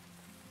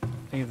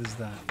 Either's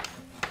that.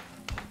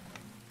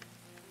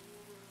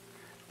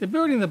 They're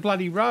building the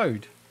bloody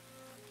road.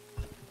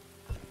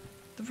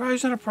 The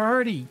road's not a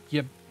priority.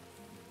 Yep.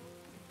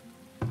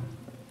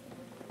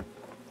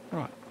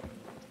 Right.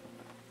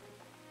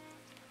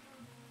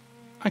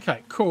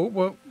 Okay, cool.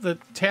 Well, the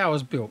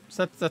tower's built.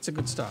 So that's a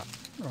good start.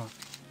 Right.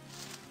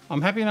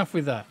 I'm happy enough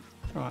with that.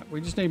 Right, we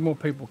just need more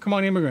people. Come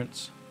on,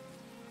 immigrants.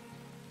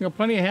 We've got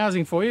plenty of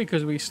housing for you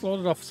because we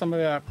slaughtered off some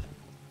of our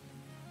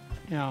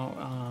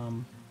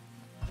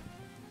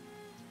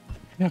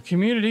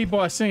community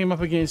by sending them up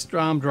against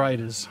armed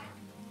raiders.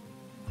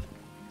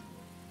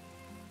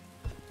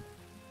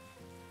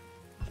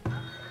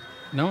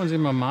 No one's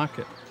in my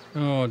market.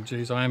 Oh,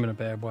 geez, I am in a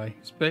bad way.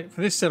 For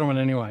this settlement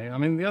anyway. I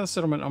mean, the other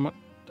settlement I'm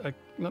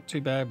not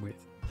too bad with.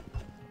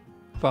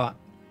 But,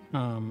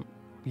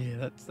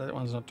 yeah, that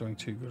one's not doing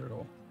too good at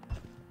all.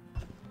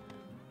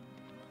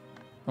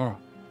 Alright.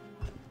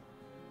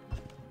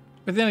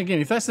 But then again,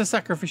 if that's the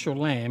sacrificial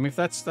lamb, if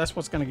that's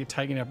what's going to get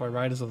taken out by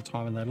raiders all the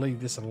time and they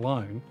leave this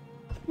alone,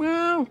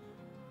 well,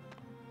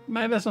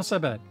 maybe that's not so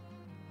bad.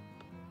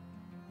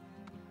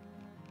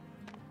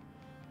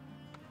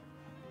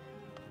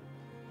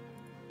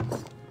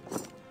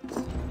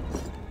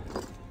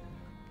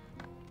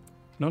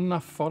 Not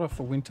enough fodder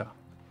for winter.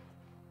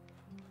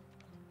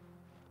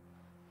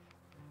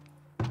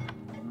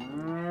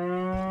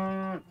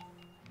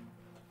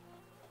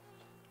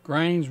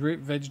 Grains, root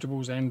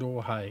vegetables and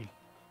or hay.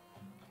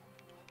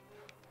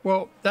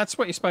 Well, that's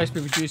what you're supposed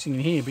to be producing in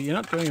here, but you're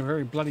not doing a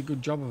very bloody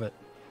good job of it.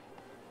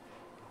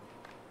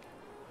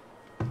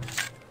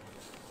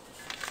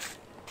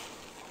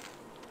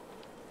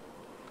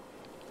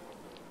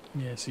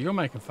 Yeah, so you're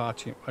making far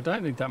too... I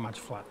don't need that much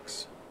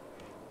flax.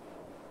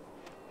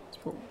 Let's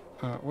put...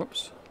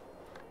 whoops.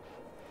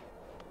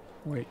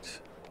 Wait.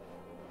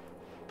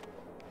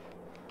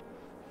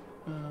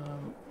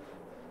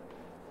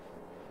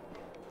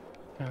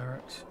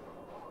 Carrot.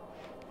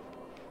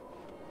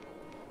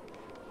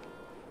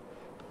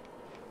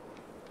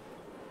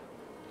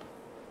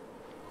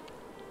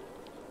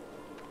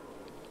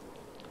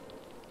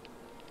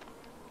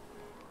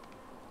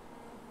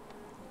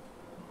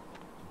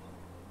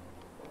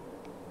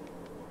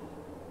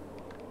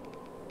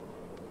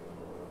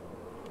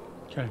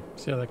 Okay,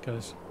 see how that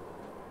goes.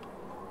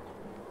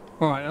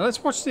 Alright, now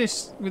let's watch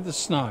this with the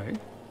snow.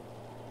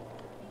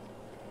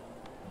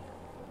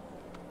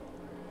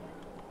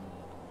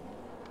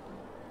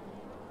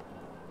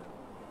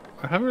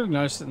 I haven't really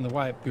noticed it in the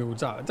way it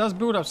builds up. It does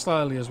build up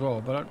slowly as well,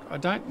 but I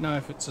don't know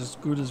if it's as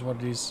good as what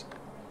it is.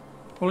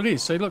 Well, it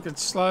is. So look,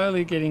 it's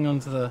slowly getting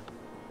onto the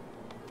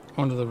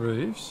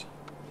roofs.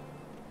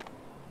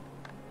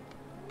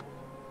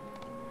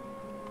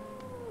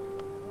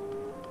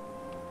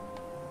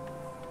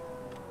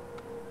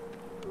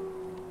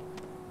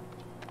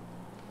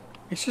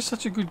 It's just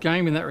such a good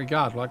game in that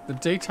regard. Like the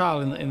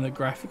detail in the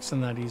graphics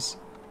and that is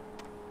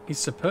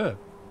superb.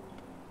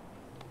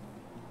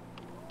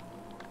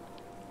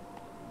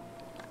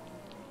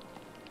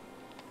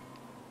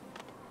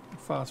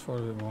 fast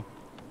forward a bit more.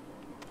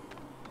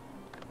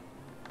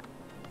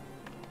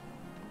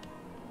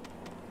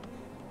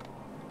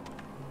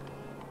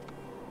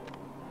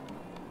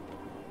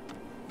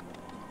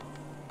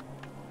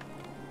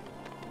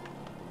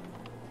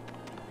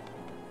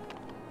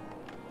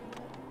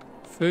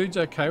 Food's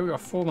okay. We've got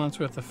 4 months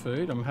worth of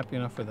food. I'm happy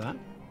enough with that.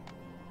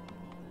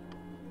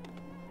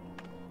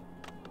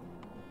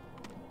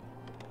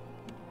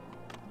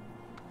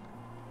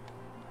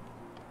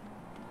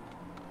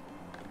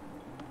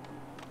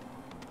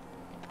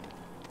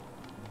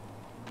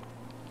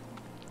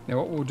 Now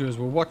what we'll do is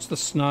we'll watch the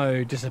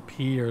snow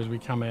disappear as we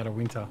come out of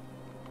winter.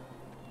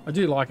 I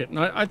do like it, and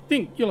I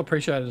think you'll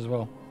appreciate it as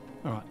well.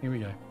 Alright, here we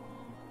go.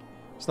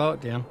 Slow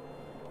it down.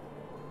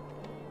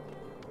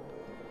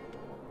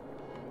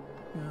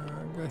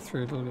 Go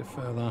through a little bit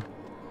further.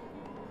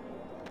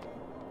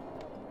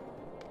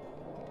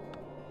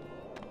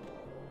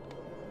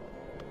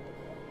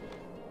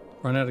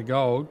 Run out of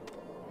gold.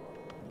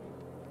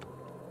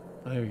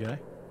 There we go.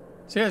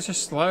 See how it's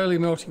just slowly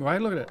melting away?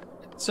 Look at it.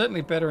 It's certainly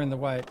better in the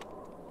way it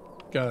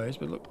goes,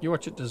 but look, you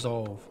watch it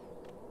dissolve.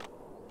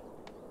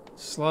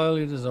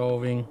 Slowly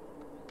dissolving.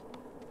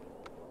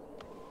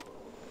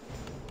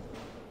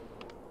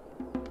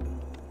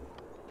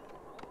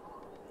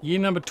 Year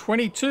number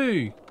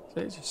 22. So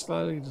it's just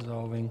slowly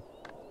dissolving.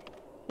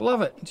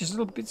 Love it. Just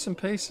little bits and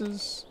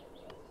pieces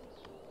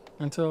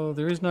until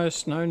there is no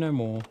snow no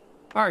more.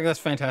 Alright, that's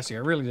fantastic.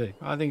 I really do.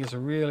 I think it's a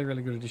really,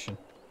 really good addition.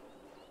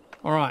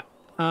 Alright,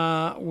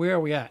 where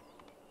are we at?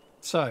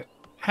 So,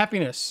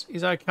 happiness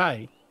is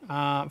okay.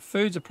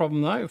 Food's a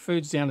problem though.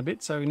 Food's down a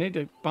bit, so we need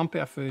to bump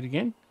our food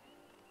again.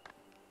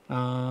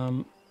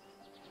 Okay,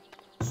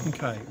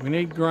 we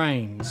need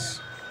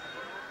grains.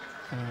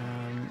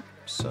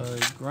 So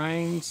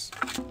grains.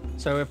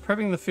 So we're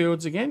prepping the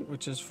fields again,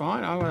 which is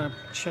fine. I want to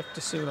check to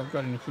see what I've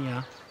got in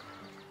here.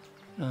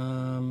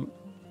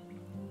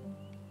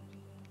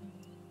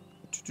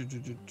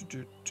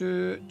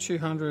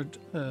 200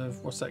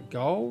 of what's that,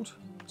 gold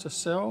to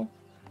sell.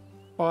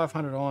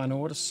 500 iron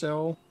ore to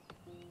sell.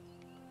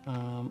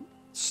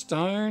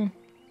 Stone.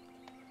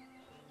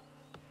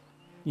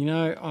 You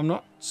know, I'm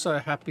not so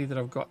happy that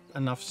I've got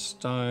enough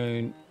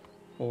stone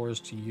ores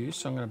to use,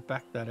 so I'm going to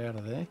back that out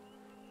of there.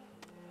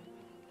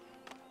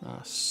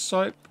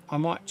 Soap, I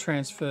might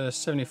transfer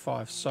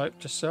 75 soap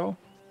to sell.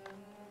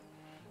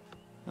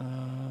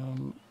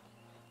 I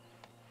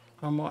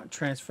might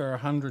transfer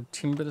 100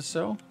 timber to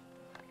sell.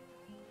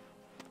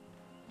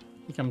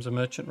 Here comes a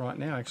merchant right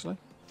now, actually.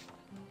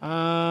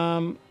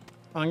 I'm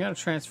going to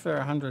transfer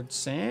 100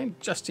 sand,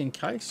 just in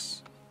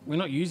case. We're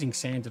not using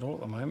sand at all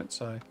at the moment,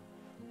 so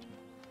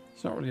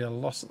it's not really a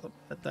loss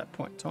at that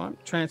point in time.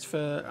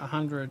 Transfer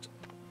 100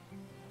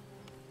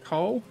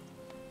 coal.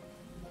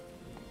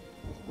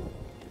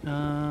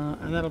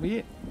 And that'll be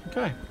it.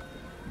 Okay.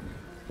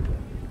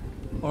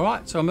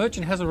 Alright, so a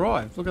merchant has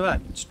arrived. Look at that.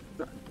 It's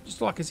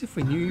just like as if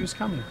we knew he was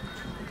coming.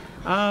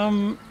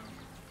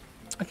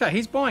 Okay,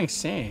 he's buying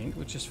sand,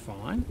 which is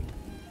fine.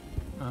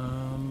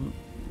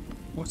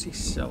 What's he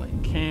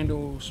selling?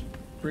 Candles,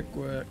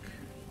 brickwork,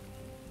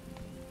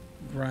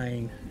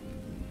 grain.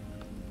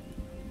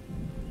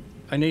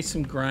 I need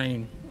some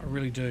grain. I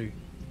really do.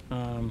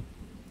 But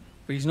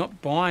he's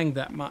not buying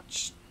that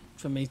much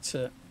for me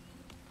to...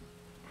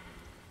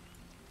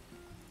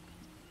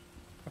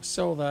 I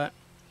sell that.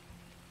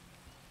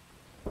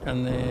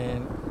 And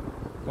then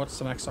what's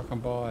the max I can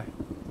buy?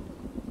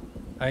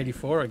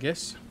 84, I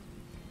guess.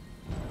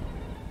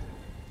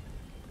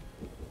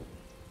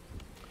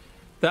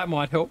 That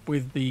might help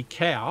with the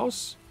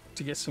cows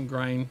to get some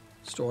grain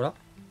stored up.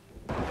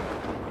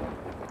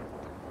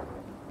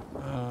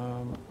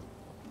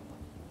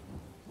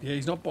 Yeah,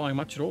 he's not buying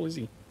much at all, is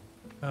he?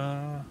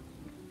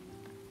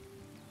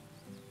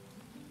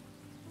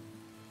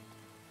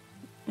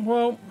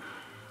 Well,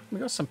 we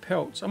got some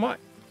pelts. I'll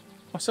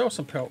sell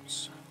some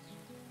pelts.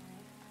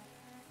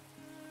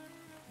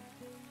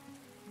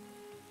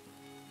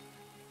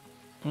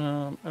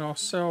 And I'll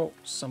sell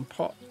some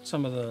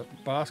some of the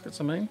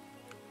baskets, I mean.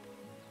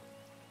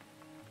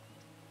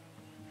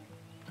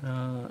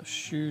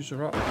 Shoes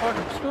are up. I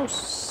can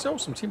sell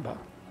some timber.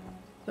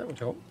 That would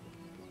help.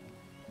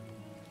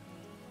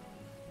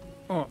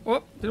 Oh,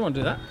 whoop, didn't want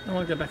to do that. I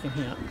want to go back in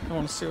here. I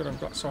want to see what I've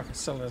got so I can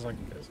sell it as it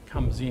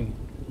comes in.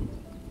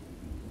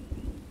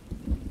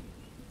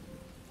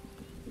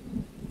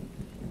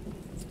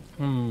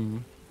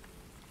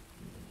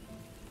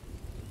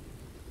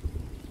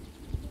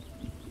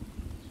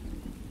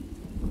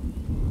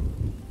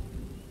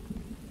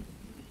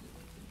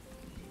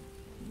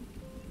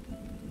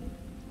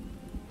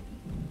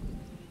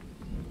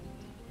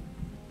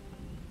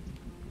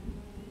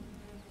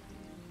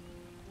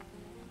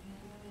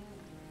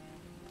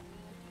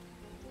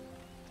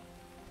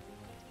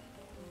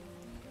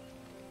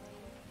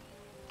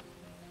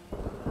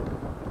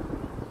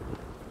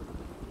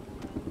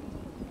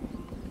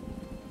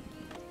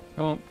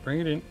 Come on, bring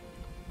it in.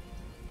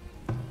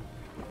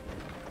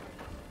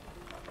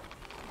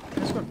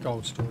 It's got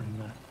gold stored in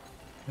that.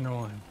 And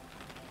iron.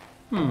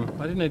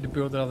 I didn't need to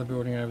build that other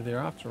building over there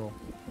after all.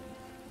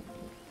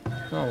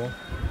 Oh well,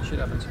 shit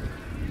happens.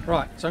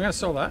 Right, so I'm going to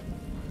sell that.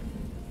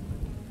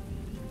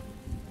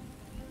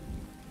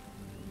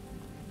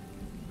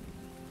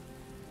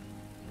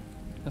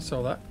 Let's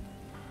sell that.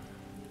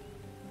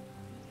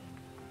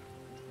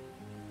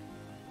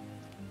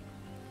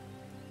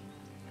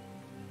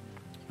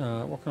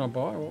 What can I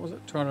buy? What was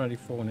it?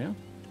 284 now.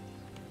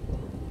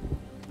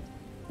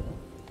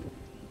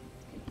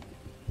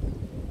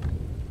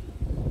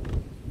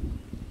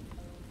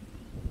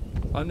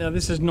 Now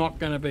this is not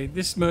going to be,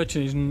 this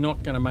merchant is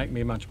not going to make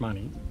me much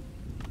money.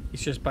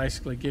 It's just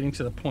basically getting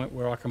to the point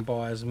where I can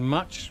buy as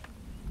much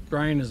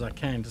grain as I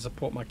can to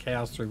support my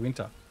cows through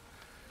winter.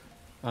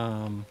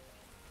 Because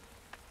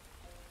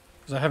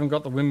I haven't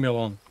got the windmill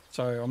on,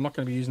 so I'm not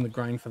going to be using the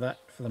grain for that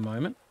for the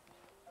moment.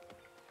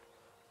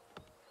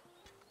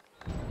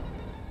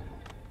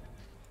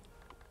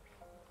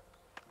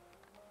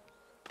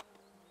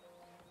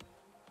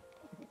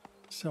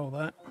 Sell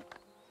that.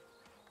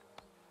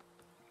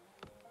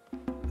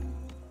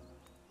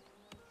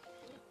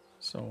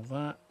 Sell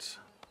that.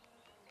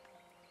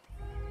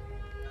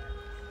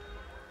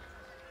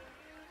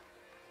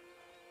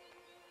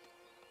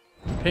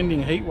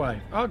 Pending heat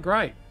wave. Oh,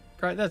 great.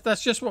 Great.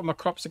 That's just what my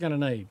crops are going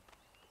to need.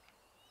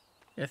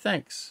 Yeah,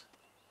 thanks.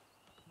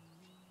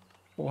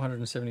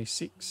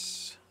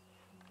 476.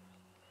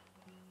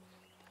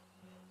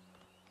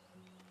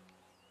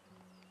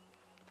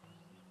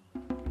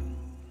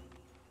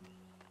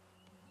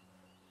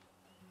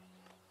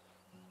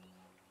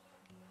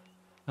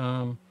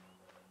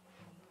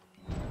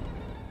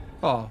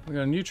 Oh, we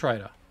got a new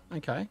trader.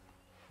 Okay.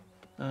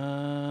 What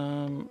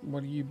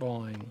are you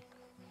buying?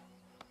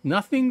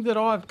 Nothing that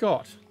I've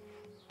got.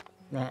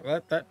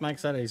 Right, that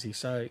makes that easy.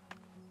 So,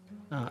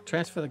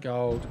 transfer the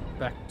gold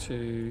back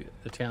to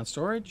the town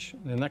storage.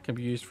 And then that can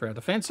be used for our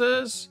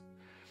defences.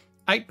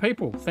 8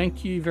 people.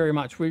 Thank you very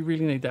much. We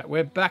really need that.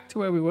 We're back to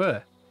where we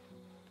were.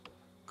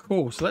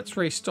 Cool. So let's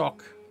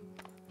restock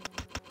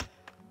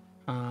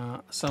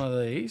some of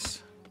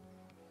these.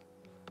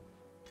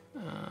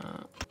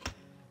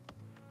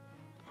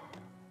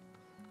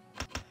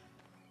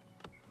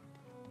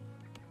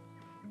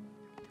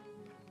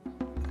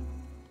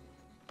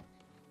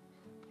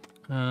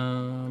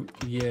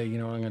 Yeah, you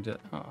know what I'm going to do?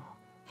 Oh.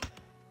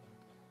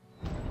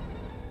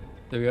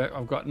 There we go.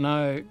 I've got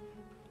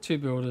 2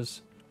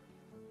 builders.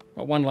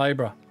 Got 1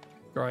 labourer.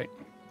 Great.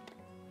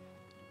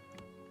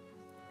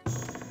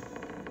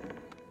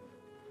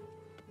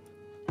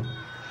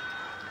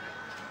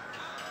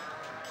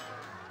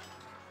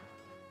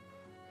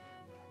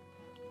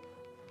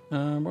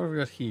 What have we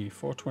got here?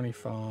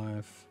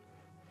 425.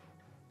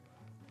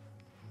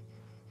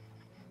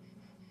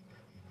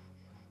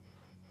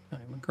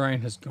 Okay, my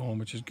grain has gone,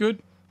 which is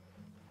good.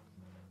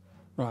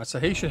 Right, so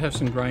he should have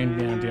some grain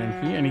down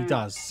here, and he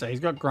does. So he's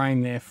got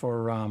grain there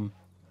for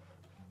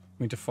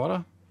winter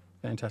fodder.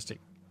 Fantastic.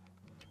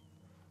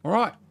 All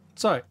right,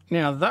 so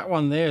now that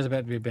one there is about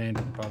to be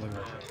abandoned, by the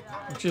way,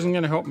 which isn't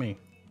going to help me.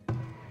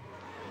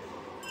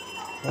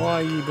 Why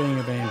are you being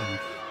abandoned?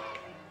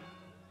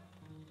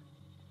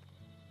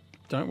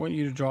 Don't want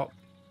you to drop.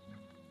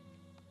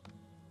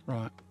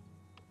 Right.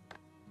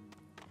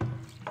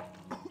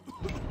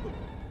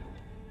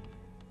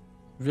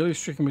 Village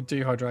stricken with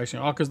dehydration.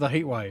 Oh, because the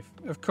heat wave.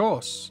 Of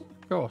course.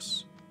 Of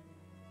course.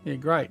 Yeah,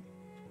 great.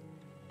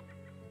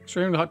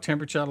 Extremely hot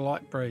temperature,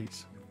 light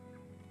breeze.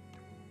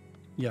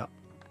 Yeah.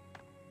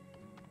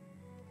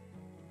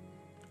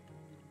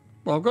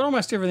 Well, I've got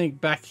almost everything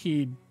back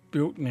here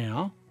built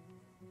now.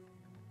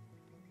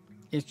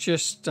 It's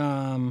just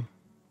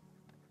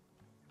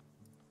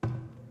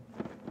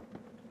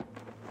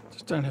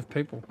don't have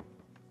people.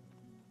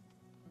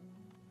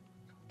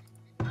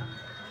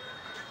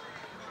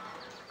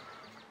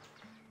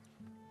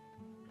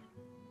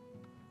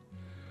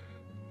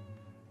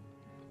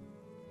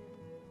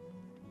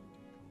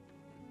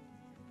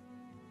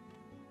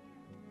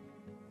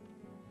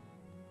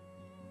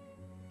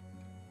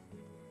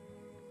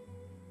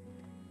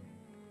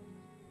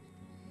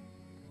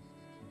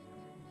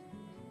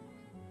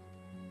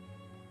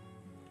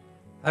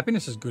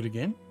 Happiness is good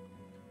again.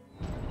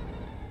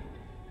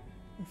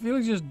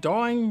 Villagers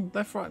dying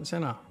left, right and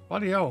centre.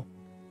 Bloody hell.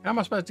 How am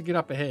I supposed to get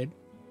up ahead?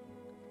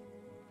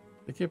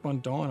 They keep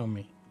on dying on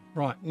me.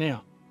 Right,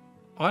 now,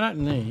 I don't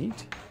need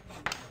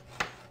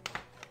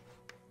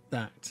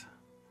that.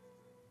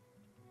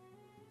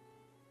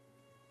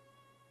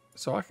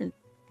 So I can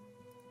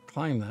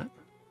claim that.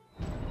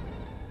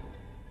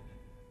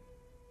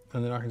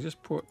 And then I can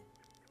just put...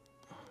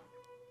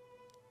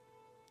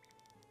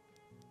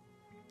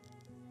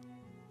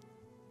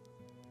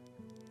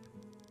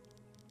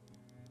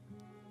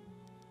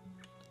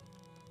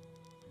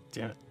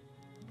 Damn it.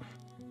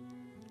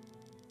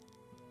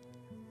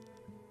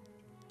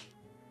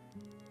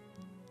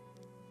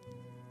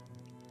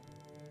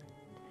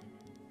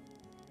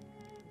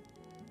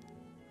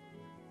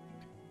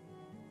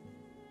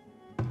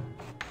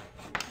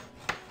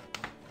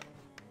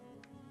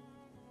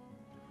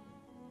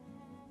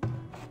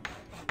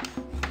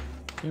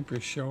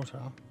 Temporary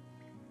shelter.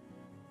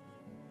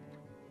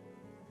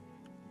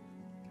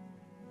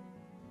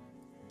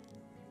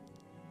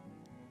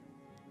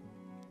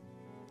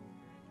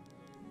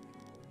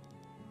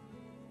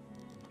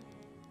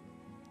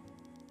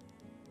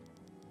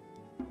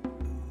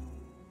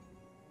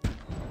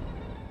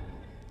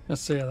 Let's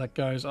see how that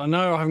goes. I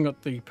know I haven't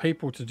got the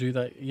people to do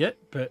that yet,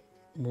 but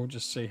we'll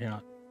just see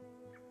how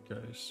it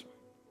goes.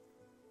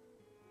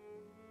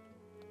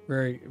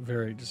 Very,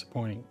 very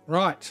disappointing.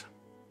 Right.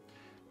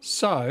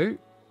 So,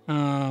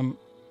 our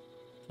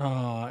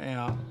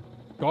guy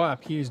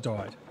up here's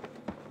died.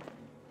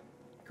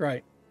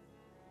 Great.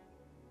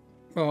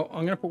 Well,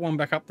 I'm going to put one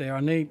back up there.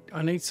 I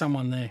need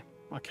someone there.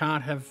 I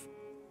can't have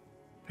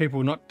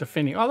people not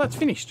defending. Oh, that's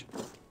finished.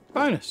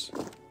 Bonus.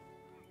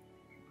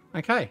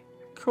 Okay,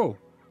 cool.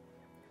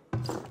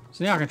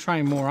 So now I can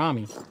train more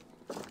army.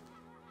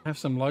 Have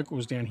some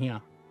locals down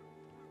here.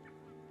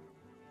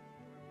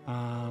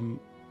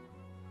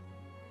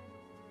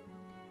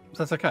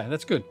 That's okay.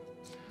 That's good.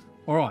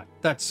 All right.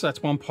 That's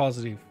one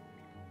positive.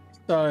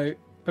 So,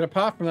 but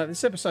apart from that,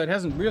 this episode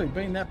hasn't really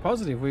been that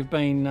positive. We've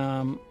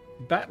been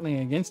battling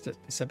against it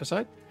this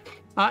episode.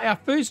 Our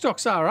food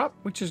stocks are up,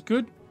 which is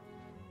good.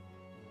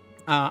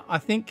 I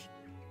think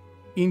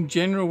in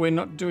general we're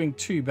not doing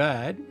too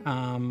bad.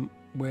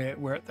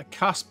 We're at the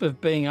cusp of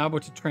being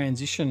able to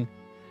transition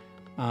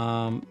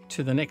to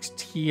the next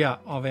tier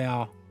of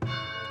our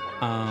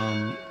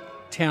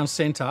town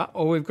centre.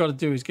 All we've got to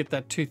do is get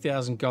that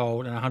 2,000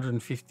 gold and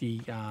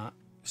 150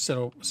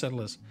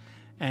 settlers,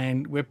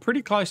 and we're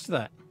pretty close to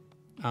that.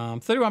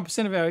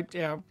 31% of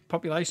our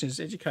population is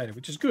educated,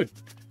 which is good.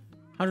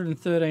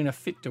 113 are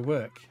fit to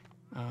work.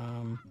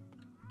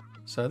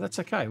 So that's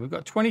okay. We've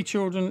got 20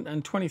 children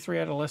and 23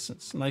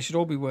 adolescents, and they should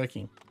all be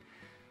working.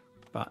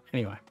 But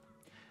anyway.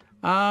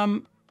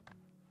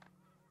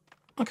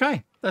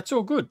 Okay, that's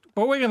all good.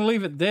 But we're going to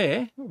leave it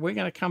there. We're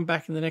going to come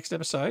back in the next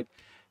episode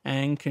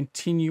and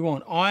continue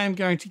on. I am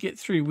going to get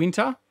through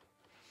winter,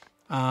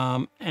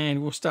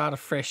 and we'll start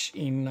afresh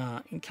in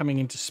coming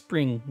into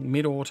spring,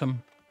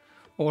 mid-autumn,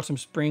 autumn,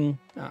 spring.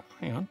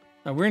 Hang on.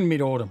 No, we're in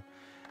mid-autumn.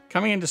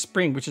 Coming into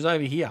spring, which is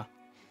over here.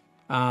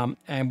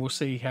 And we'll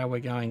see how we're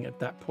going at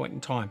that point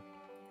in time.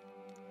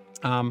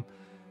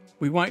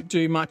 We won't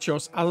do much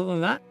else other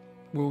than that.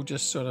 We'll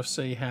just sort of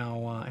see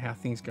how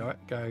things go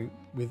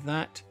with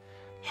that.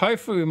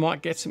 Hopefully we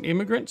might get some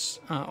immigrants,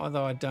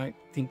 although I don't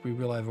think we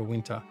will over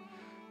winter.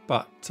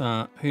 But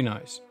who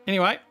knows?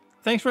 Anyway,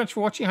 thanks very much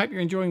for watching. I hope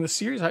you're enjoying the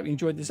series. I hope you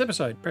enjoyed this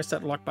episode. Press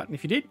that like button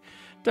if you did.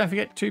 Don't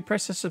forget to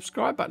press the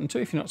subscribe button too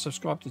if you're not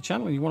subscribed to the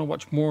channel and you want to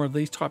watch more of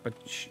these type of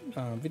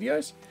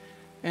videos.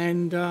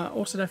 And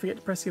also don't forget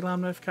to press the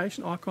alarm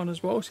notification icon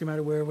as well, so you're made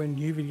aware when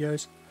new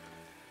videos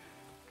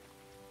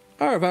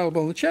are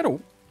available on the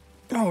channel.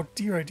 Oh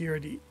dear, oh dear, oh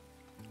dear.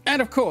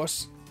 And of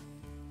course,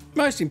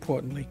 most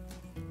importantly,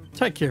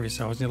 take care of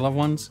yourselves and your loved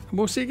ones. And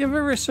we'll see you again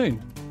very, very soon.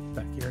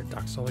 Back here at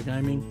Duck Solar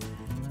Gaming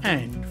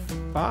and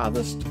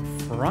Farthest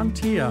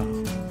Frontier.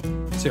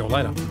 See you all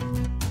later.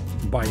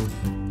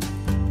 Bye.